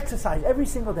 exercise every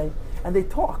single day, and they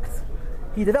talked.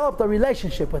 He developed a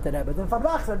relationship with the Rebbe. Then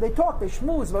they talked, they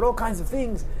schmoozed about all kinds of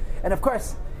things. And of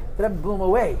course, the Rebbe blew him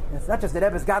away. It's not just the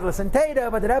Rebbe's godless and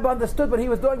Teda, but the Rebbe understood what he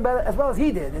was doing better as well as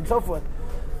he did, and so forth.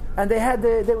 And they had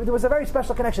there was a very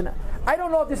special connection. I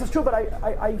don't know if this is true, but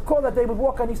I recall that they would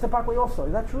walk on Eastern Parkway also.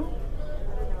 Is that true?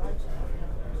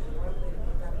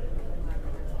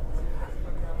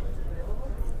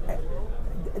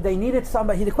 They needed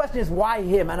somebody. The question is, why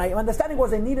him? And my understanding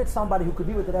was they needed somebody who could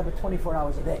be with the Rebbe 24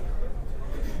 hours a day.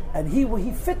 And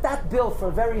he fit that bill for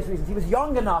various reasons. He was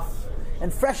young enough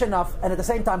and fresh enough, and at the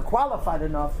same time qualified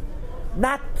enough,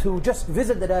 not to just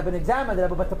visit the Rebbe and examine the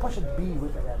Rebbe, but to push it be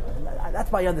with the Rebbe. And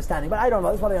that's my understanding, but I don't know.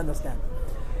 That's what I understand.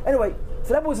 Anyway,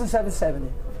 the Rebbe was in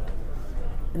 770.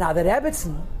 Now the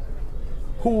Rebbetzin,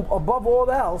 who above all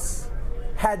else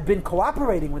had been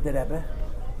cooperating with the Rebbe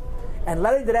and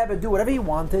letting the Rebbe do whatever he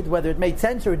wanted, whether it made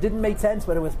sense or it didn't make sense,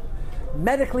 whether it was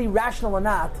medically rational or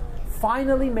not,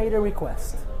 finally made a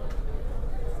request.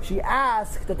 She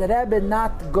asked that the Rebbe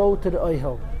not go to the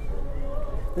Oihel.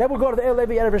 The Rebbe would go to the El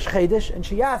Levi Erev Rosh Chodesh, and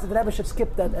she asked if the Rebbe should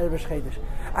skip that Erev Rosh Chodesh.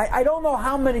 I don't know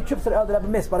how many trips the Rebbe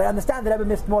missed, but I understand the Rebbe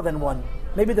missed more than one.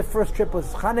 Maybe the first trip was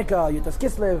Chanukah, Chodesh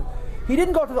Kislev. He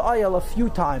didn't go to the Oyel a few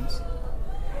times.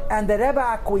 And the Rebbe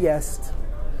acquiesced.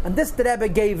 And this the Rebbe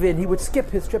gave in. He would skip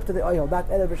his trip to the Oyel, that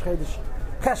Erev Rosh Chodesh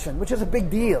Cheshvan, which is a big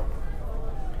deal.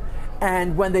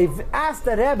 And when they asked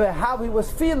the Rebbe how he was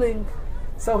feeling,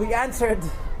 so he answered,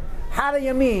 how do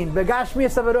you mean?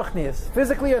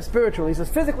 Physically or spiritually? He says,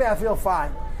 physically I feel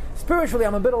fine. Spiritually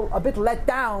I'm a bit let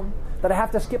down that I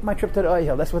have to skip my trip to the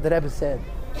Oyel. That's what the Rebbe said.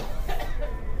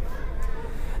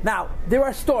 Now, there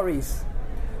are stories.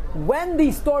 When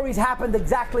these stories happened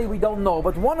exactly, we don't know.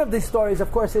 But one of these stories,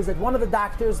 of course, is that one of the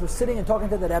doctors was sitting and talking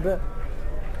to the Rebbe,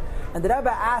 and the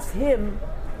Rebbe asked him,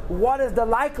 what is the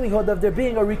likelihood of there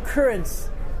being a recurrence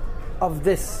of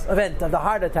this event, of the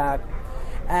heart attack?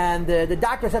 And the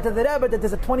doctor said to the Rebbe that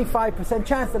there's a 25%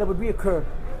 chance that it would reoccur.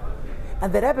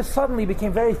 And the Rebbe suddenly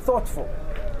became very thoughtful.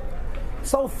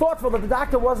 So thoughtful that the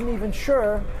doctor wasn't even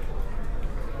sure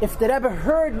if the Rebbe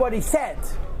heard what he said.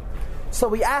 So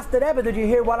we asked the Rebbe, did you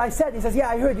hear what I said? He says, yeah,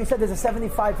 I heard. You said there's a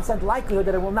 75% likelihood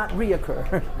that it will not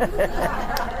reoccur.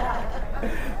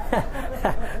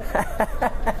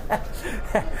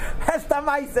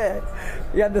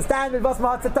 You understand?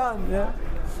 Yeah?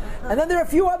 And then there are a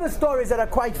few other stories that are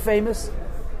quite famous.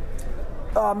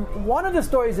 One of the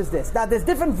stories is this. Now, there's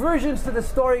different versions to the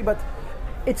story, but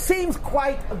it seems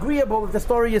quite agreeable if the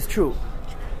story is true.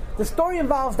 The story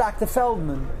involves Dr.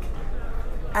 Feldman.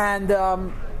 And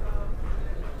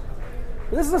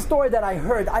this is a story that I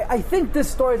heard. I think this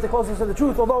story is the closest to the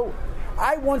truth, although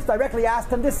I once directly asked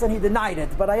him this and he denied it.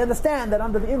 But I understand that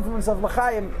under the influence of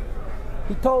L'chaim,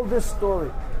 he told this story.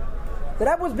 The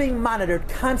Rebbe was being monitored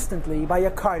constantly by a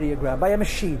cardiogram, by a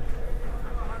machine.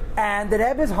 And the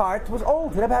Rebbe's heart was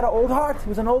old. The Rebbe had an old heart. He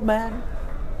was an old man.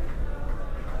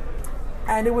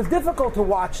 And it was difficult to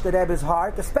watch the Rebbe's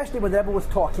heart, especially when the Rebbe was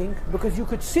talking, because you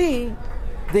could see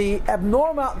the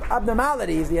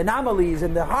abnormalities, the anomalies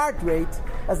in the heart rate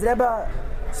as the Rebbe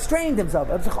strained himself.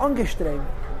 Er hat sich angestrengt.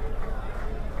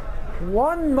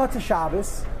 One Motzei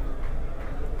Shabbos,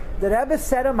 the Rebbe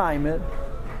said a maimer,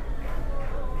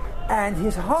 and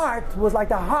his heart was like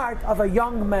the heart of a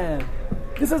young man.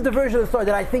 This is the version of the story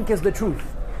that I think is the truth.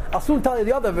 I'll soon tell you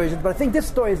the other versions, but I think this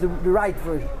story is the right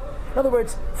version. In other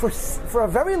words, for a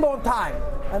very long time,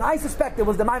 and I suspect it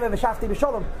was the maimer V'shafti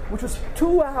B'Sholom, which was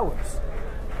 2 hours,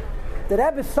 the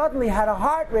Rebbe suddenly had a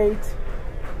heart rate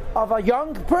of a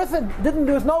young person. There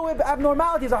was no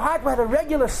abnormalities. The heart had a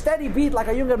regular, steady beat like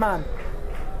a younger man.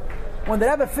 When the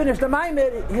Rebbe finished the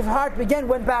maimer, his heart again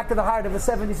went back to the heart of a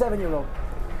 77-year-old.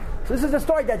 So this is the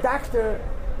story that Dr.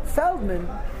 Feldman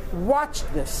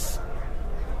watched this.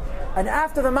 And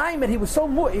after the maimer, he was so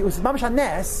moved, it was mamash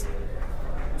hanes,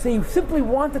 so he simply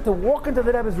wanted to walk into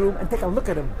the Rebbe's room and take a look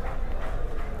at him.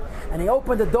 And he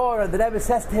opened the door and the Rebbe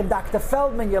says to him, Dr.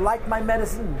 Feldman, you like my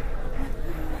medicine?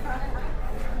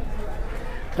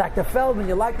 Dr. Feldman,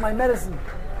 you like my medicine?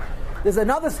 There's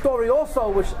another story also,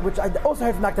 which I also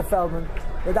heard from Dr. Feldman.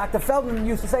 That Dr. Feldman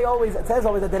used to say always, it says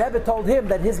always that the Rebbe told him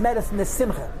that his medicine is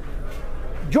simcha.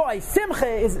 Joy, simcha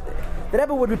is, the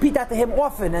Rebbe would repeat that to him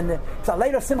often. And so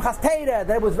later, simchas teira,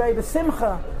 the Rebbe was very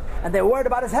besimcha. And they were worried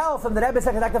about his health, and the Rebbe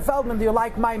said to Dr. Feldman, do you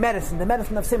like my medicine, the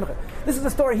medicine of simcha? This is the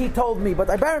story he told me, but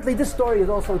apparently this story is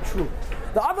also true.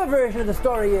 The other version of the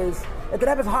story is that the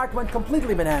Rebbe's heart went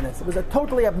completely bananas. It was a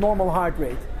totally abnormal heart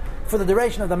rate for the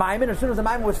duration of the maimer. As soon as the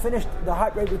maimer was finished, the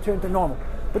heart rate returned to normal.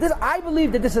 But this, I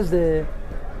believe that this is the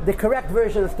correct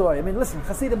version of the story. I mean, listen,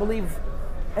 Hasidim believe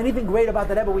anything great about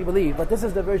the Rebbe we believe, but this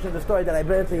is the version of the story that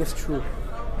apparently is true.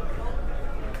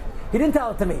 He didn't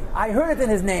tell it to me. I heard it in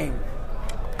his name.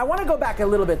 I want to go back a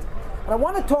little bit, and I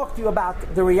want to talk to you about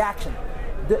the reaction.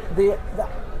 The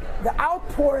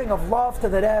outpouring of love to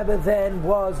the Rebbe then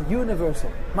was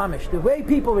universal. Mamish, the way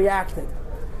people reacted.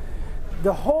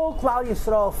 The whole Klal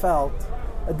Yisrael felt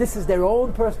this is their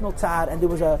own personal tzad, and there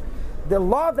was the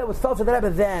love that was felt to the Rebbe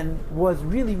then was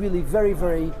really, really very,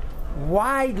 very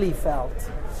widely felt.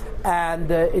 And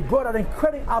it brought an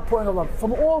incredible outpouring of love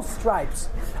from all stripes.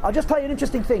 I'll just tell you an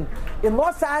interesting thing. In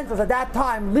Los Angeles at that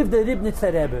time lived the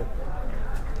Ribnitzer Rebbe.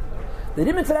 The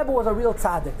Ribnitzer Rebbe was a real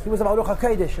tzaddik. He was a Baruch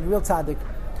HaKodesh, a real tzaddik.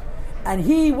 And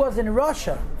he was in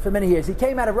Russia for many years. He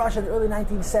came out of Russia in the early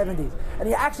 1970s. And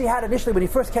he actually had initially, when he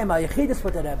first came out, Yechidus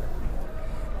with the Rebbe.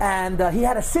 And he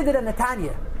had a Siddur in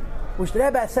Netanya, which the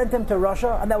Rebbe had sent him to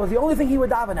Russia, and that was the only thing he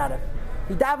would daven out of.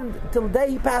 He davened till the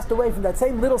day he passed away from that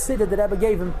same little Siddur that the Rebbe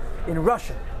gave him in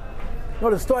Russia. You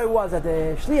know, the story was that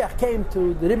the Shliach came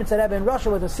to the Ribnitzer Rebbe in Russia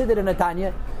with a Siddur in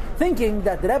Netanya, thinking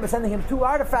that the Rebbe sending him 2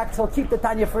 artifacts, he'll keep the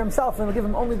Tanya for himself and he'll give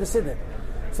him only the Siddur.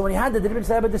 So when he had the Rebbe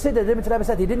Rebbe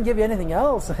said he didn't give you anything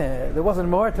else. There wasn't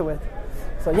more to it.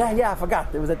 So I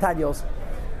forgot. There was a Tadios.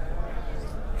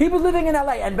 He was living in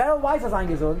LA, and Beryl Weiss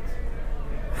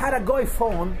had a guy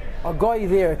phone, a guy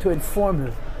there to inform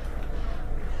him.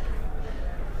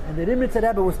 And the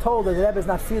Rebbe was told that the Rebbe is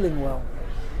not feeling well.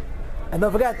 And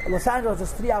don't forget, Los Angeles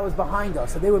is 3 hours behind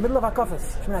us, so they were in the middle of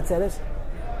Hakafas, Shmonat Tzeres,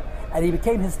 and he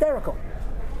became hysterical.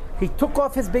 He took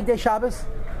off his big day Shabbos,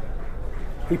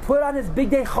 he put on his big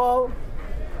day Chol,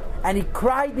 and he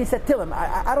cried and he said, Tillim,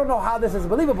 I don't know how this is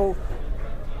believable,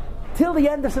 till the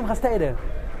end of Simchas Torah.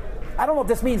 I don't know if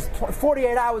this means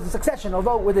 48 hours in succession,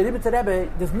 although with the Rebbe,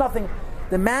 there's nothing.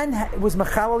 The man was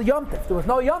Mechalel Yom Tov. There was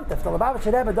no Yom Tov. The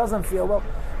Lubavitcher Rebbe doesn't feel well.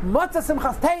 Motzei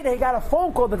Simchas Torah, he got a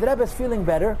phone call that the Rebbe is feeling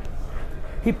better.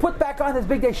 He put back on his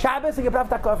big day Shabbos and he brought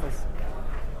Hakafas.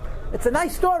 It's a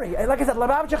nice story. And like I said,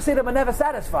 Lubavitcher Chassidim are never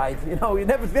satisfied. You're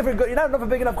never big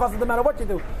enough chassid no matter what you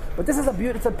do. But this is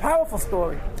it's a powerful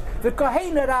story. The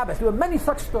Kohen Rabbis, there were many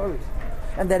such stories.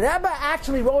 And the Rebbe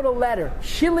actually wrote a letter,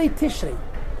 Shili Tishrei,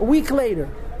 a week later,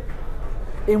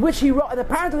 in which he wrote, and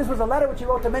apparently this was a letter which he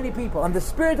wrote to many people. And the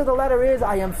spirit of the letter is,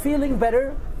 I am feeling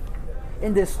better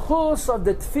in the schus of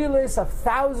the tefillas of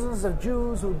thousands of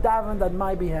Jews who davened on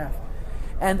my behalf.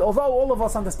 And although all of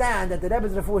us understand that the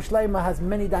Rebbe's Refuah Shleima has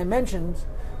many dimensions,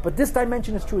 but this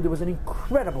dimension is true. There was an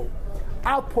incredible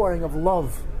outpouring of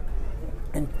love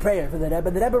and prayer for the Rebbe.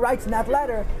 And the Rebbe writes in that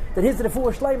letter that his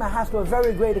Refuah Shleima has to a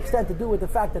very great extent to do with the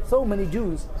fact that so many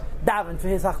Jews davened for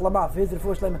his Achlama, for his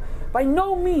Refuah Shleima. By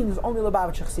no means only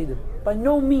Lubavitcher Chassidim. By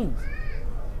no means.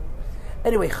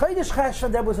 Anyway, Chodesh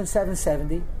Cheshvan, that was in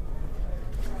 770.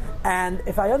 And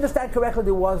if I understand correctly,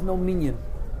 there was no minyan.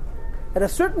 At a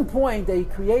certain point, they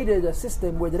created a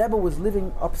system where the Rebbe was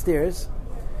living upstairs,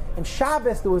 and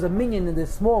Shabbos there was a minyan in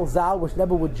this small zal which the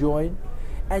Rebbe would join,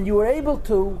 and you were able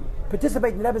to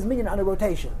participate in the Rebbe's minyan on a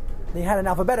rotation. They had an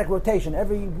alphabetic rotation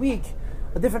every week.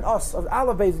 A different us of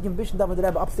Aleph Beis would give Bishon with the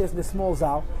Rebbe upstairs in this small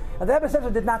zal, and the Rebbe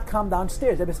essentially did not come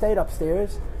downstairs. The Rebbe stayed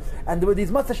upstairs, and there were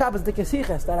these Motzei Shabbos the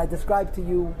Kesiches that I described to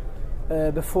you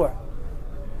before.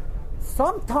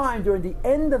 Sometime during the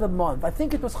end of the month, I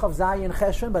think it was Chav Zayin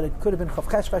Cheshvan, but it could have been Chav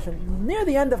Chesh Cheshvan, near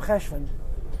the end of Cheshvan,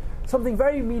 something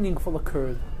very meaningful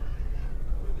occurred.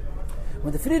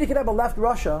 When the Frierdiker Rebbe left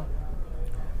Russia,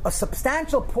 a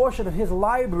substantial portion of his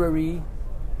library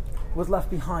was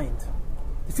left behind.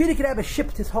 The Frierdiker Rebbe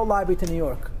shipped his whole library to New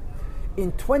York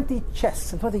in 20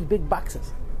 chests, in 20 big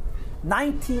boxes.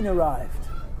 19 arrived,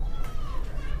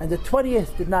 and the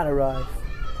 20th did not arrive.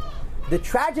 The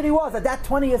tragedy was that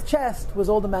 20th chest was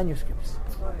all the manuscripts.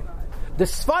 The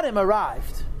Sfarim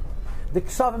arrived. The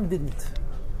Ksavim didn't.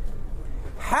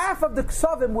 Half of the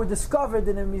Ksavim were discovered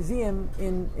in a museum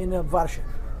in Varsha.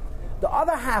 The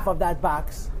other half of that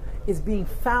box is being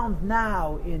found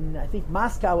now in, I think,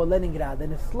 Moscow or Leningrad,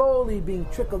 and is slowly being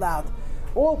trickled out.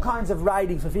 All kinds of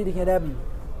writings of Frierdiker Rebbe.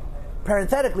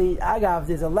 Parenthetically, Agav,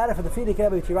 there's a letter from the Frierdiker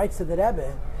Rebbe which he writes to the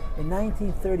Rebbe in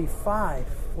 1935,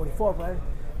 44, right?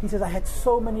 He says, I had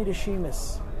so many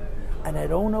Rishimis, and I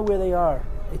don't know where they are.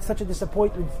 It's such a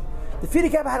disappointment. The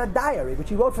Frierdiker Rebbe had a diary, which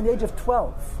he wrote from the age of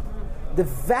 12. The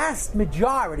vast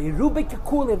majority, Rubik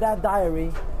Kakuli of that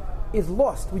diary, is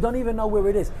lost. We don't even know where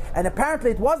it is. And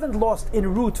apparently it wasn't lost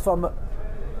en route from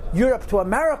Europe to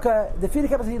America. The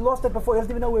Frierdiker Rebbe said he lost it before. He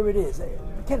doesn't even know where it is.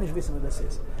 You can't wissen what this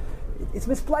is. It's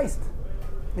misplaced.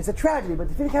 It's a tragedy, but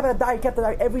the Frierdiker Rebbe had a diary, kept the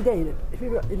diary every day.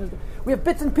 We have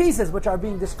bits and pieces which are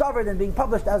being discovered and being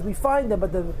published as we find them,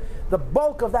 but the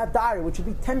bulk of that diary, which would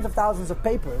be tens of thousands of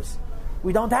papers,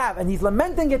 we don't have. And he's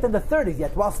lamenting it in the 30s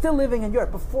yet, while still living in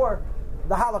Europe, before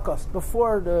the Holocaust,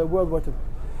 before the World War II.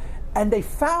 And they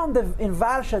found in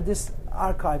Varsha this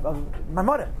archive of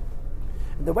Maimorim.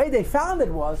 And the way they found it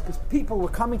was because people were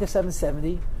coming to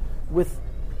 770 with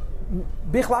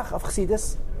Bichlach of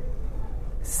Chassidus,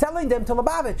 selling them to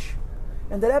Lubavitch.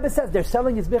 And the Rebbe says, they're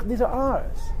selling his Bichlach, these are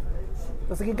ours.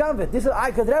 That's like a Gambit. This is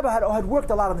because the Rebbe had worked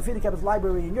a lot on the Frierdiker Rebbe's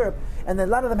library in Europe, and then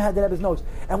a lot of them had the Rebbe's notes.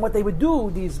 And what they would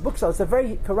do, these booksellers, it's a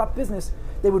very corrupt business,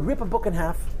 they would rip a book in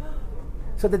half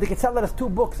so that they could sell it as 2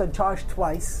 books and charge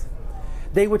twice.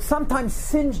 They would sometimes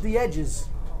singe the edges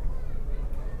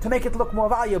to make it look more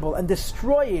valuable, and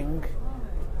destroying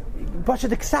Pasha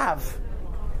de Ksav.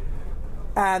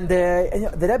 And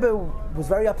the Rebbe was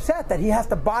very upset that he has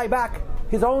to buy back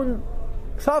his own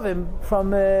Ksavim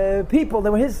from people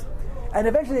that were his. And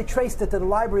eventually they traced it to the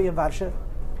library in Varsha.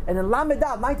 And in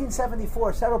Lamedal,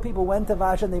 1974, several people went to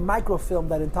Varsha and they microfilmed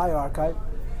that entire archive.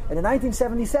 And in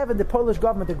 1977, the Polish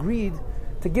government agreed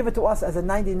to give it to us as a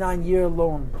 99-year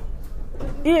loan,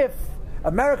 if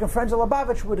American Friends of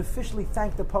Lubavitch would officially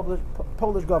thank the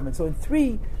Polish government. So in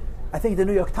 3 I think the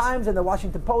New York Times and the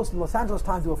Washington Post and Los Angeles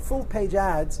Times do full-page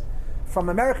ads from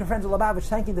American friends of Lubavitch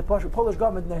thanking the Polish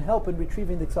government and their help in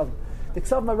retrieving the Ksavim. The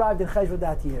Ksavim arrived in Cheshvan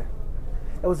that year.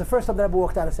 It was the first time the Rebbe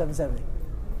walked out of 770.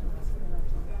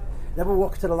 The Rebbe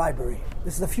walked to the library.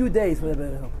 This is a few days for the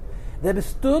Rebbe. The Rebbe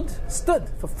stood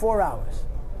for 4 hours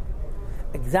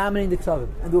examining the Ksavim.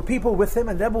 And there were people with him,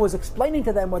 and the Rebbe was explaining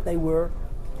to them what they were,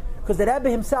 because the Rebbe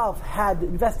himself had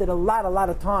invested a lot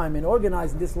of time in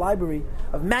organizing this library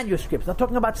of manuscripts. I'm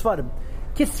talking about Sfarim.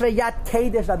 Kisvei Yat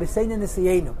Kodesh Rabbeinu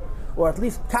Nisiyenu, or at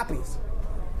least copies,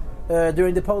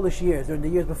 during the Polish years, during the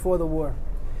years before the war.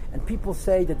 And people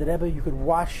say that the Rebbe, you could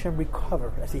watch him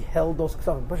recover as he held those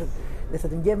Ksavim. They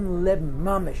said, and give him leb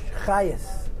mamish,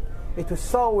 chayas. It was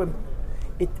so,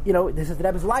 this is the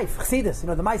Rebbe's life, chassidus.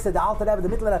 The Mai said, the Alter Rebbe, the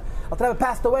Mittler Rebbe, Alter Rebbe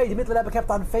passed away, the Mittler Rebbe kept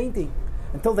on fainting,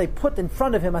 until they put in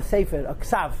front of him a sefer, a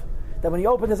ksav, that when he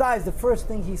opened his eyes, the first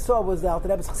thing he saw was the Alter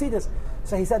Rebbe's chassidus.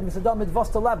 So he said, Misadam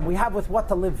mitvos to leb, we have with what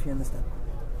to live, you understand?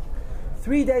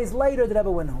 3 days later, the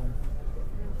Rebbe went home.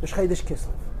 Rosh Chodesh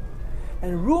Kislev.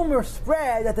 And rumors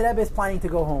spread that the Rebbe is planning to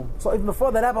go home. So even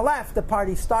before the Rebbe left, the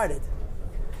party started.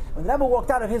 When the Rebbe walked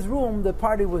out of his room, the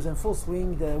party was in full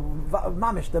swing. The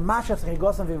Mamish, the Mashas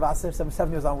Chigosam Vivasser,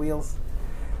 7 years on wheels.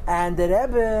 And the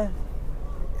Rebbe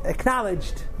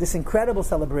acknowledged this incredible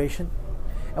celebration.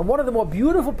 And one of the more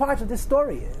beautiful parts of this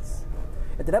story is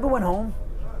that the Rebbe went home,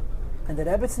 and the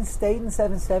Rebbetzin stayed in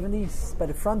 770 by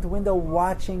the front window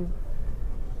watching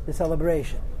the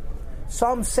celebration.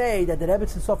 Some say that the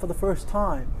Rebbetzin saw for the first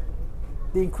time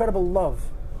the incredible love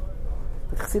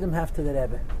that Chassidim have to the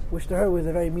Rebbe, which to her was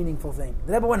a very meaningful thing.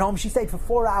 The Rebbe went home, she stayed for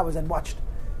 4 hours and watched.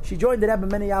 She joined the Rebbe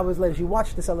many hours later. She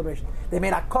watched the celebration. They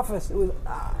made akafas. It was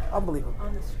unbelievable.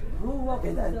 On the street. Who walked The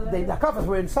akafas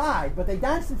were inside, but they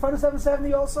danced in front of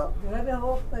 770 also. The Rebbe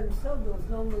walked by himself. There was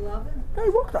no Malavin. No, he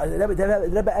walked. Did the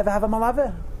Rebbe ever have a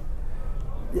malave?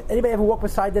 Did anybody ever walk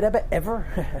beside the Rebbe? Ever?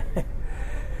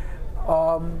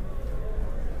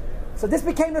 So this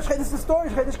became this is the story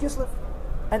of Chodesh Kislev.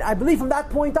 And I believe from that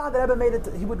point on, the Rebbe made it,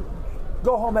 he would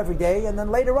go home every day, and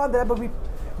then later on, the Rebbe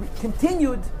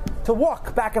continued to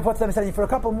walk back and forth 770 for a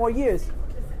couple more years.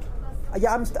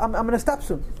 Yeah, I'm going to stop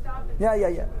soon.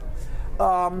 Yeah.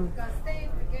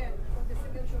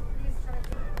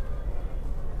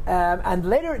 And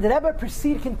later, the Rebbe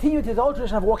continued his old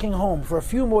tradition of walking home. For a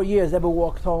few more years, the Rebbe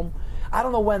walked home. I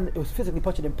don't know when it was physically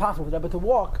impossible for the Rebbe to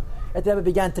walk. The Rebbe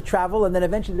began to travel, and then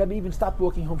eventually the Rebbe even stopped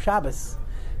walking home Shabbos.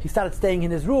 He started staying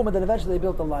in his room, and then eventually they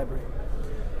built a library.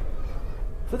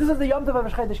 So this is the Yom Tov of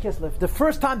Rosh Chodesh Kislev. The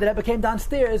first time the Rebbe came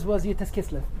downstairs was Yites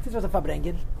Kislev. This was a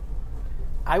Fabrengen.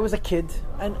 I was a kid,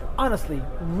 and honestly,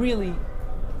 really,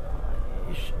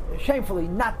 shamefully,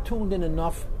 not tuned in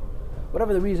enough,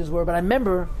 whatever the reasons were, but I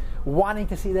remember wanting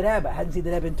to see the Rebbe. I hadn't seen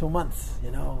the Rebbe in 2 months,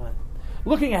 and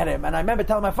looking at him, and I remember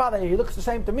telling my father, he looks the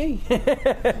same to me.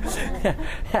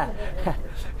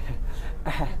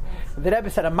 The Rebbe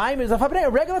said, a mime is a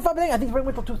regular Fabrengen. I think he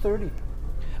went till 2:30.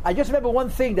 I just remember one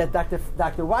thing, that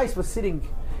Dr. Weiss was sitting,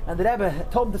 and the Rebbe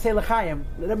told him to say L'chaim.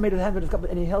 The Rebbe made his hand with his cup,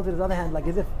 and he held it with his other hand, like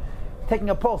as if taking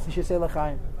a pulse, he should say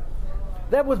L'chaim.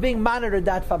 The Rebbe was being monitored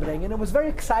that Fabrengen, and it was very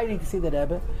exciting to see the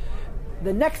Rebbe.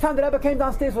 The next time the Rebbe came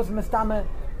downstairs was Mestame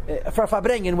for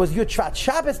Fabrengen, was Yud Shvat.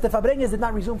 Shabbos, the Fabrengen did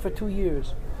not resume for 2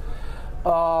 years.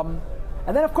 And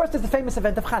then, of course, there's the famous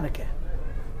event of Chanukah.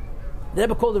 The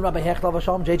Rebbe called him Rabbi Hecht,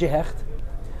 Lavasham, J.J. Hecht.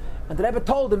 And the Rebbe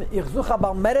told him, Ich such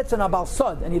abal meretz and abal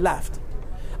sod. And he laughed.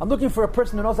 I'm looking for a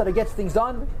person who knows how to get things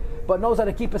done, but knows how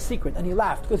to keep a secret. And he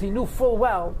laughed, because he knew full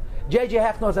well, J.J.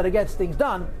 Hecht knows how to get things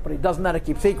done, but he doesn't know how to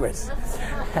keep secrets.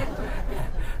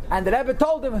 And the Rebbe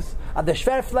told him, the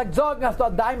Schwer fleck zogen, hast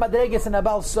dort daim adreges and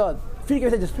abal sod.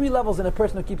 There's 3 levels in a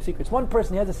person who keeps secrets. One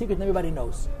person, he has a secret and everybody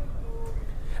knows.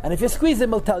 And if you squeeze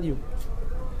him, he'll tell you.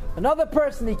 Another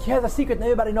person, he has a secret and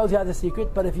everybody knows he has a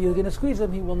secret, but if you're going to squeeze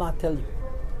him, he will not tell you.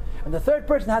 And the third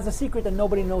person has a secret and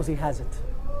nobody knows he has it.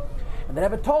 And the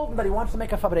Rebbe told him that he wants to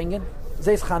make a Fabrengen,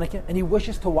 Zeis Chanukah, and he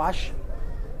wishes to wash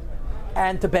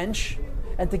and to bench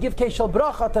and to give Keishel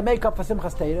Bracha to make up for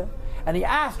Simchas Torah. And he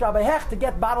asked Rabbi Hecht to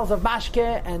get bottles of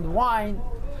mashke and wine,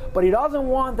 but he doesn't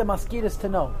want the mosquitoes to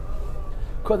know.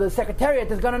 Because the Secretariat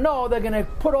is going to know, they're going to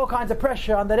put all kinds of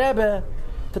pressure on the Rebbe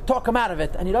to talk him out of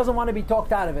it, and he doesn't want to be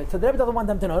talked out of it. So the Rebbe doesn't want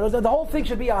them to know. The whole thing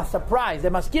should be a surprise. The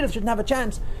mosquitoes shouldn't have a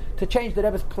chance to change the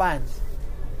Rebbe's plans.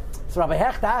 So Rabbi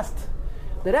Hecht asked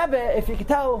the Rebbe if he could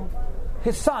tell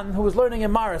his son, who was learning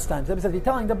in Maristan. The Rebbe said, if you're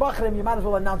telling the Bachrim, you might as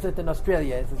well announce it in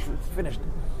Australia. It's finished.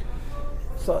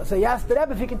 So he asked the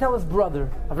Rebbe if he can tell his brother,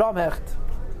 Avraham Hecht.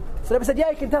 So the Rebbe said, yeah,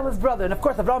 he can tell his brother. And of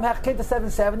course, Avraham Hecht came to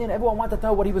 770, and everyone wanted to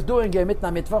know what he was doing here,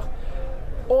 Mitna Mitvach.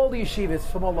 all the yeshivas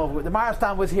from all over. The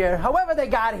Maristan was here. However they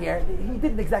got here, he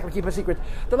didn't exactly keep a secret.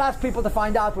 The last people to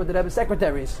find out were the Rebbe's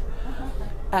secretaries.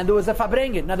 And there was a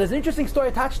Fabrengen. Now there's an interesting story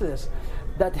attached to this.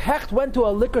 That Hecht went to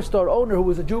a liquor store owner who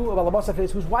was a Jew, of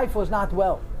Alabasafis, whose wife was not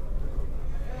well.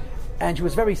 And she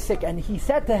was very sick. And he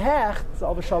said to Hecht,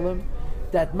 Shalom,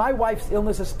 that my wife's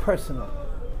illness is personal.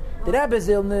 The Rebbe's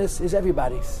illness is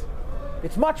everybody's.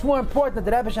 It's much more important that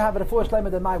the Rebbe should have a refuah shlema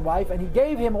than my wife. And he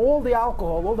gave him all the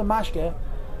alcohol, all the mashke,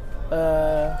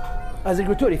 as a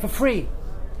gratuity, for free.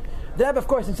 The Rebbe, of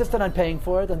course, insisted on paying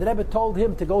for it. And the Rebbe told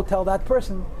him to go tell that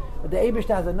person that the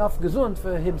Eibishter has enough gesund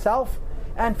for himself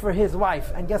and for his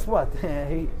wife. And guess what?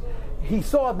 he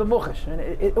saw it b'muchash. And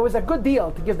it was a good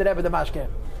deal to give the Rebbe the mashke.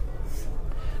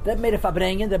 The Rebbe made a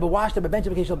fabrengen. The Rebbe washed the bench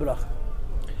of Keshel Baruch.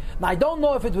 Now I don't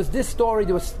know if it was this story.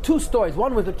 There was two stories.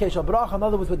 One was with Keshel Baruch,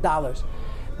 another was with dollars.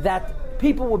 That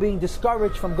people were being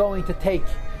discouraged from going to take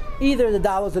either the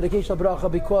dollars or the Keshel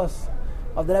Baruch because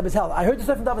of the Rebbe's health. I heard the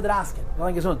story from David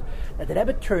Raskin, that the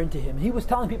Rebbe turned to him. He was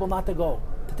telling people not to go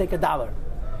to take a dollar.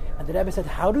 And the Rebbe said,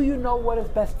 how do you know what is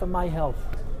best for my health?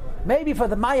 Maybe for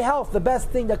my health, the best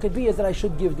thing that could be is that I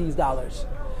should give these dollars.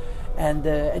 And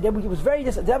then it was very...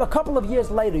 The Rebbe, a couple of years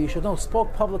later, you should know,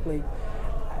 spoke publicly.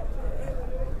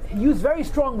 He used very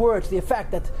strong words to the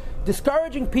effect that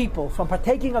discouraging people from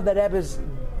partaking of the Rebbe's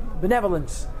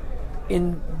benevolence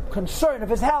in concern of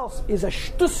his health is a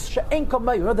shtus she'en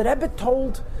kamayu. You know, the Rebbe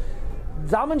told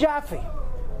Zalman Jaffe,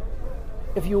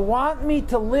 if you want me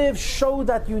to live, show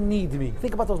that you need me.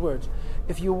 Think about those words.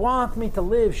 If you want me to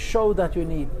live, show that you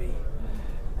need me.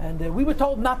 And we were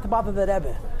told not to bother the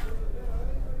Rebbe.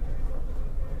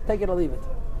 Take it or leave it.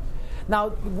 Now,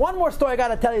 one more story I got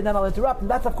to tell you, then I'll interrupt, and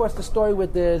that's of course the story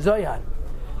with the Zohar.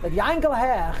 That Yankel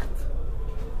Hecht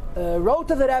wrote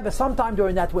to the Rebbe sometime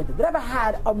during that winter. The Rebbe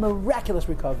had a miraculous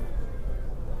recovery.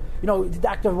 You know,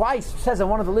 Dr. Weiss says in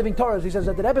one of the Living Torahs, he says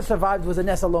that the Rebbe survived was a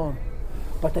ness alone.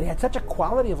 But that he had such a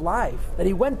quality of life that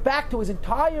he went back to his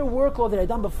entire workload that he had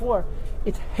done before.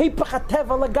 It's heipach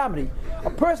hateva lagamri. A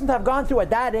person to have gone through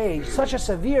at that age such a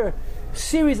severe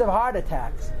series of heart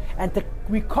attacks and to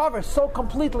recover so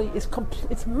completely is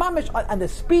it's mamish, and the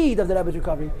speed of the Rebbe's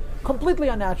recovery completely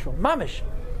unnatural. Mamish.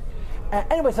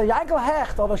 Anyway, so Yankel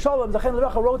Hecht of Shalom Zachen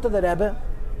Lerocha wrote to the Rebbe.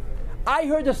 I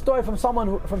heard the story from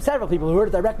from several people who heard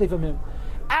it directly from him,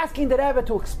 asking the Rebbe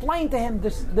to explain to him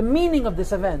the meaning of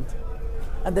this event.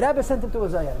 And the Rebbe sent him to a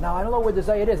Zayar. Now, I don't know where the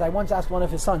Zayar is. I once asked one of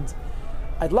his sons.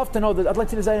 I'd love to know that. I'd like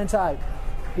to see the Zayar inside.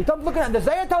 He told him, look at it.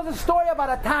 The Zayar tells a story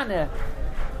about a Tana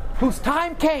whose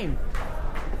time came.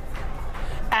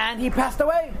 And he passed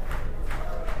away.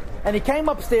 And he came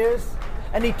upstairs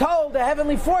and he told the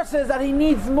heavenly forces that he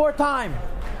needs more time.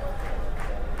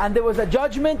 And there was a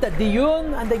judgment, a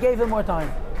diyun, and they gave him more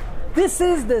time. This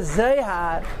is the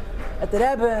Zayar that the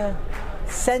Rebbe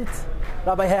sent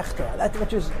Rabbi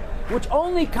Hechter, which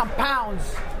only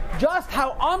compounds just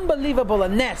how unbelievable a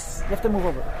ness, you have to move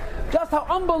over, just how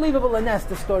unbelievable a ness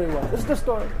the story was. This is the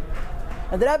story.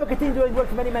 And the Rebbe continued doing work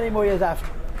for many, many more years after.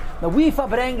 Now we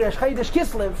bring Rosh Chodesh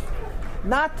Kislev,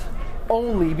 not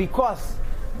only because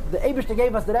the Eibishter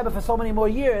gave us the Rebbe for so many more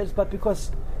years, but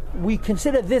because we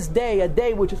consider this day a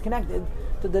day which is connected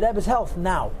to the Rebbe's health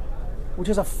now, which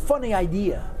is a funny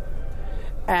idea.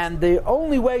 And the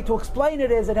only way to explain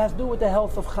it is it has to do with the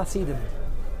health of Hasidim.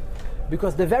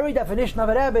 Because the very definition of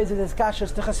a Rebbe is his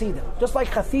kashas to Hasidim. Just like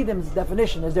Hasidim's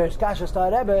definition is their kashas to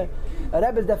a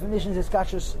Rebbe's definition is his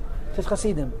kashas to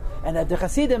Hasidim. And the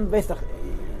Hasidim,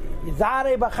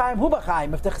 Zare B'chaim Hu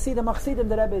B'chaim. If the Hasidim are Hasidim,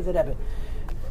 the Rebbe is a Rebbe.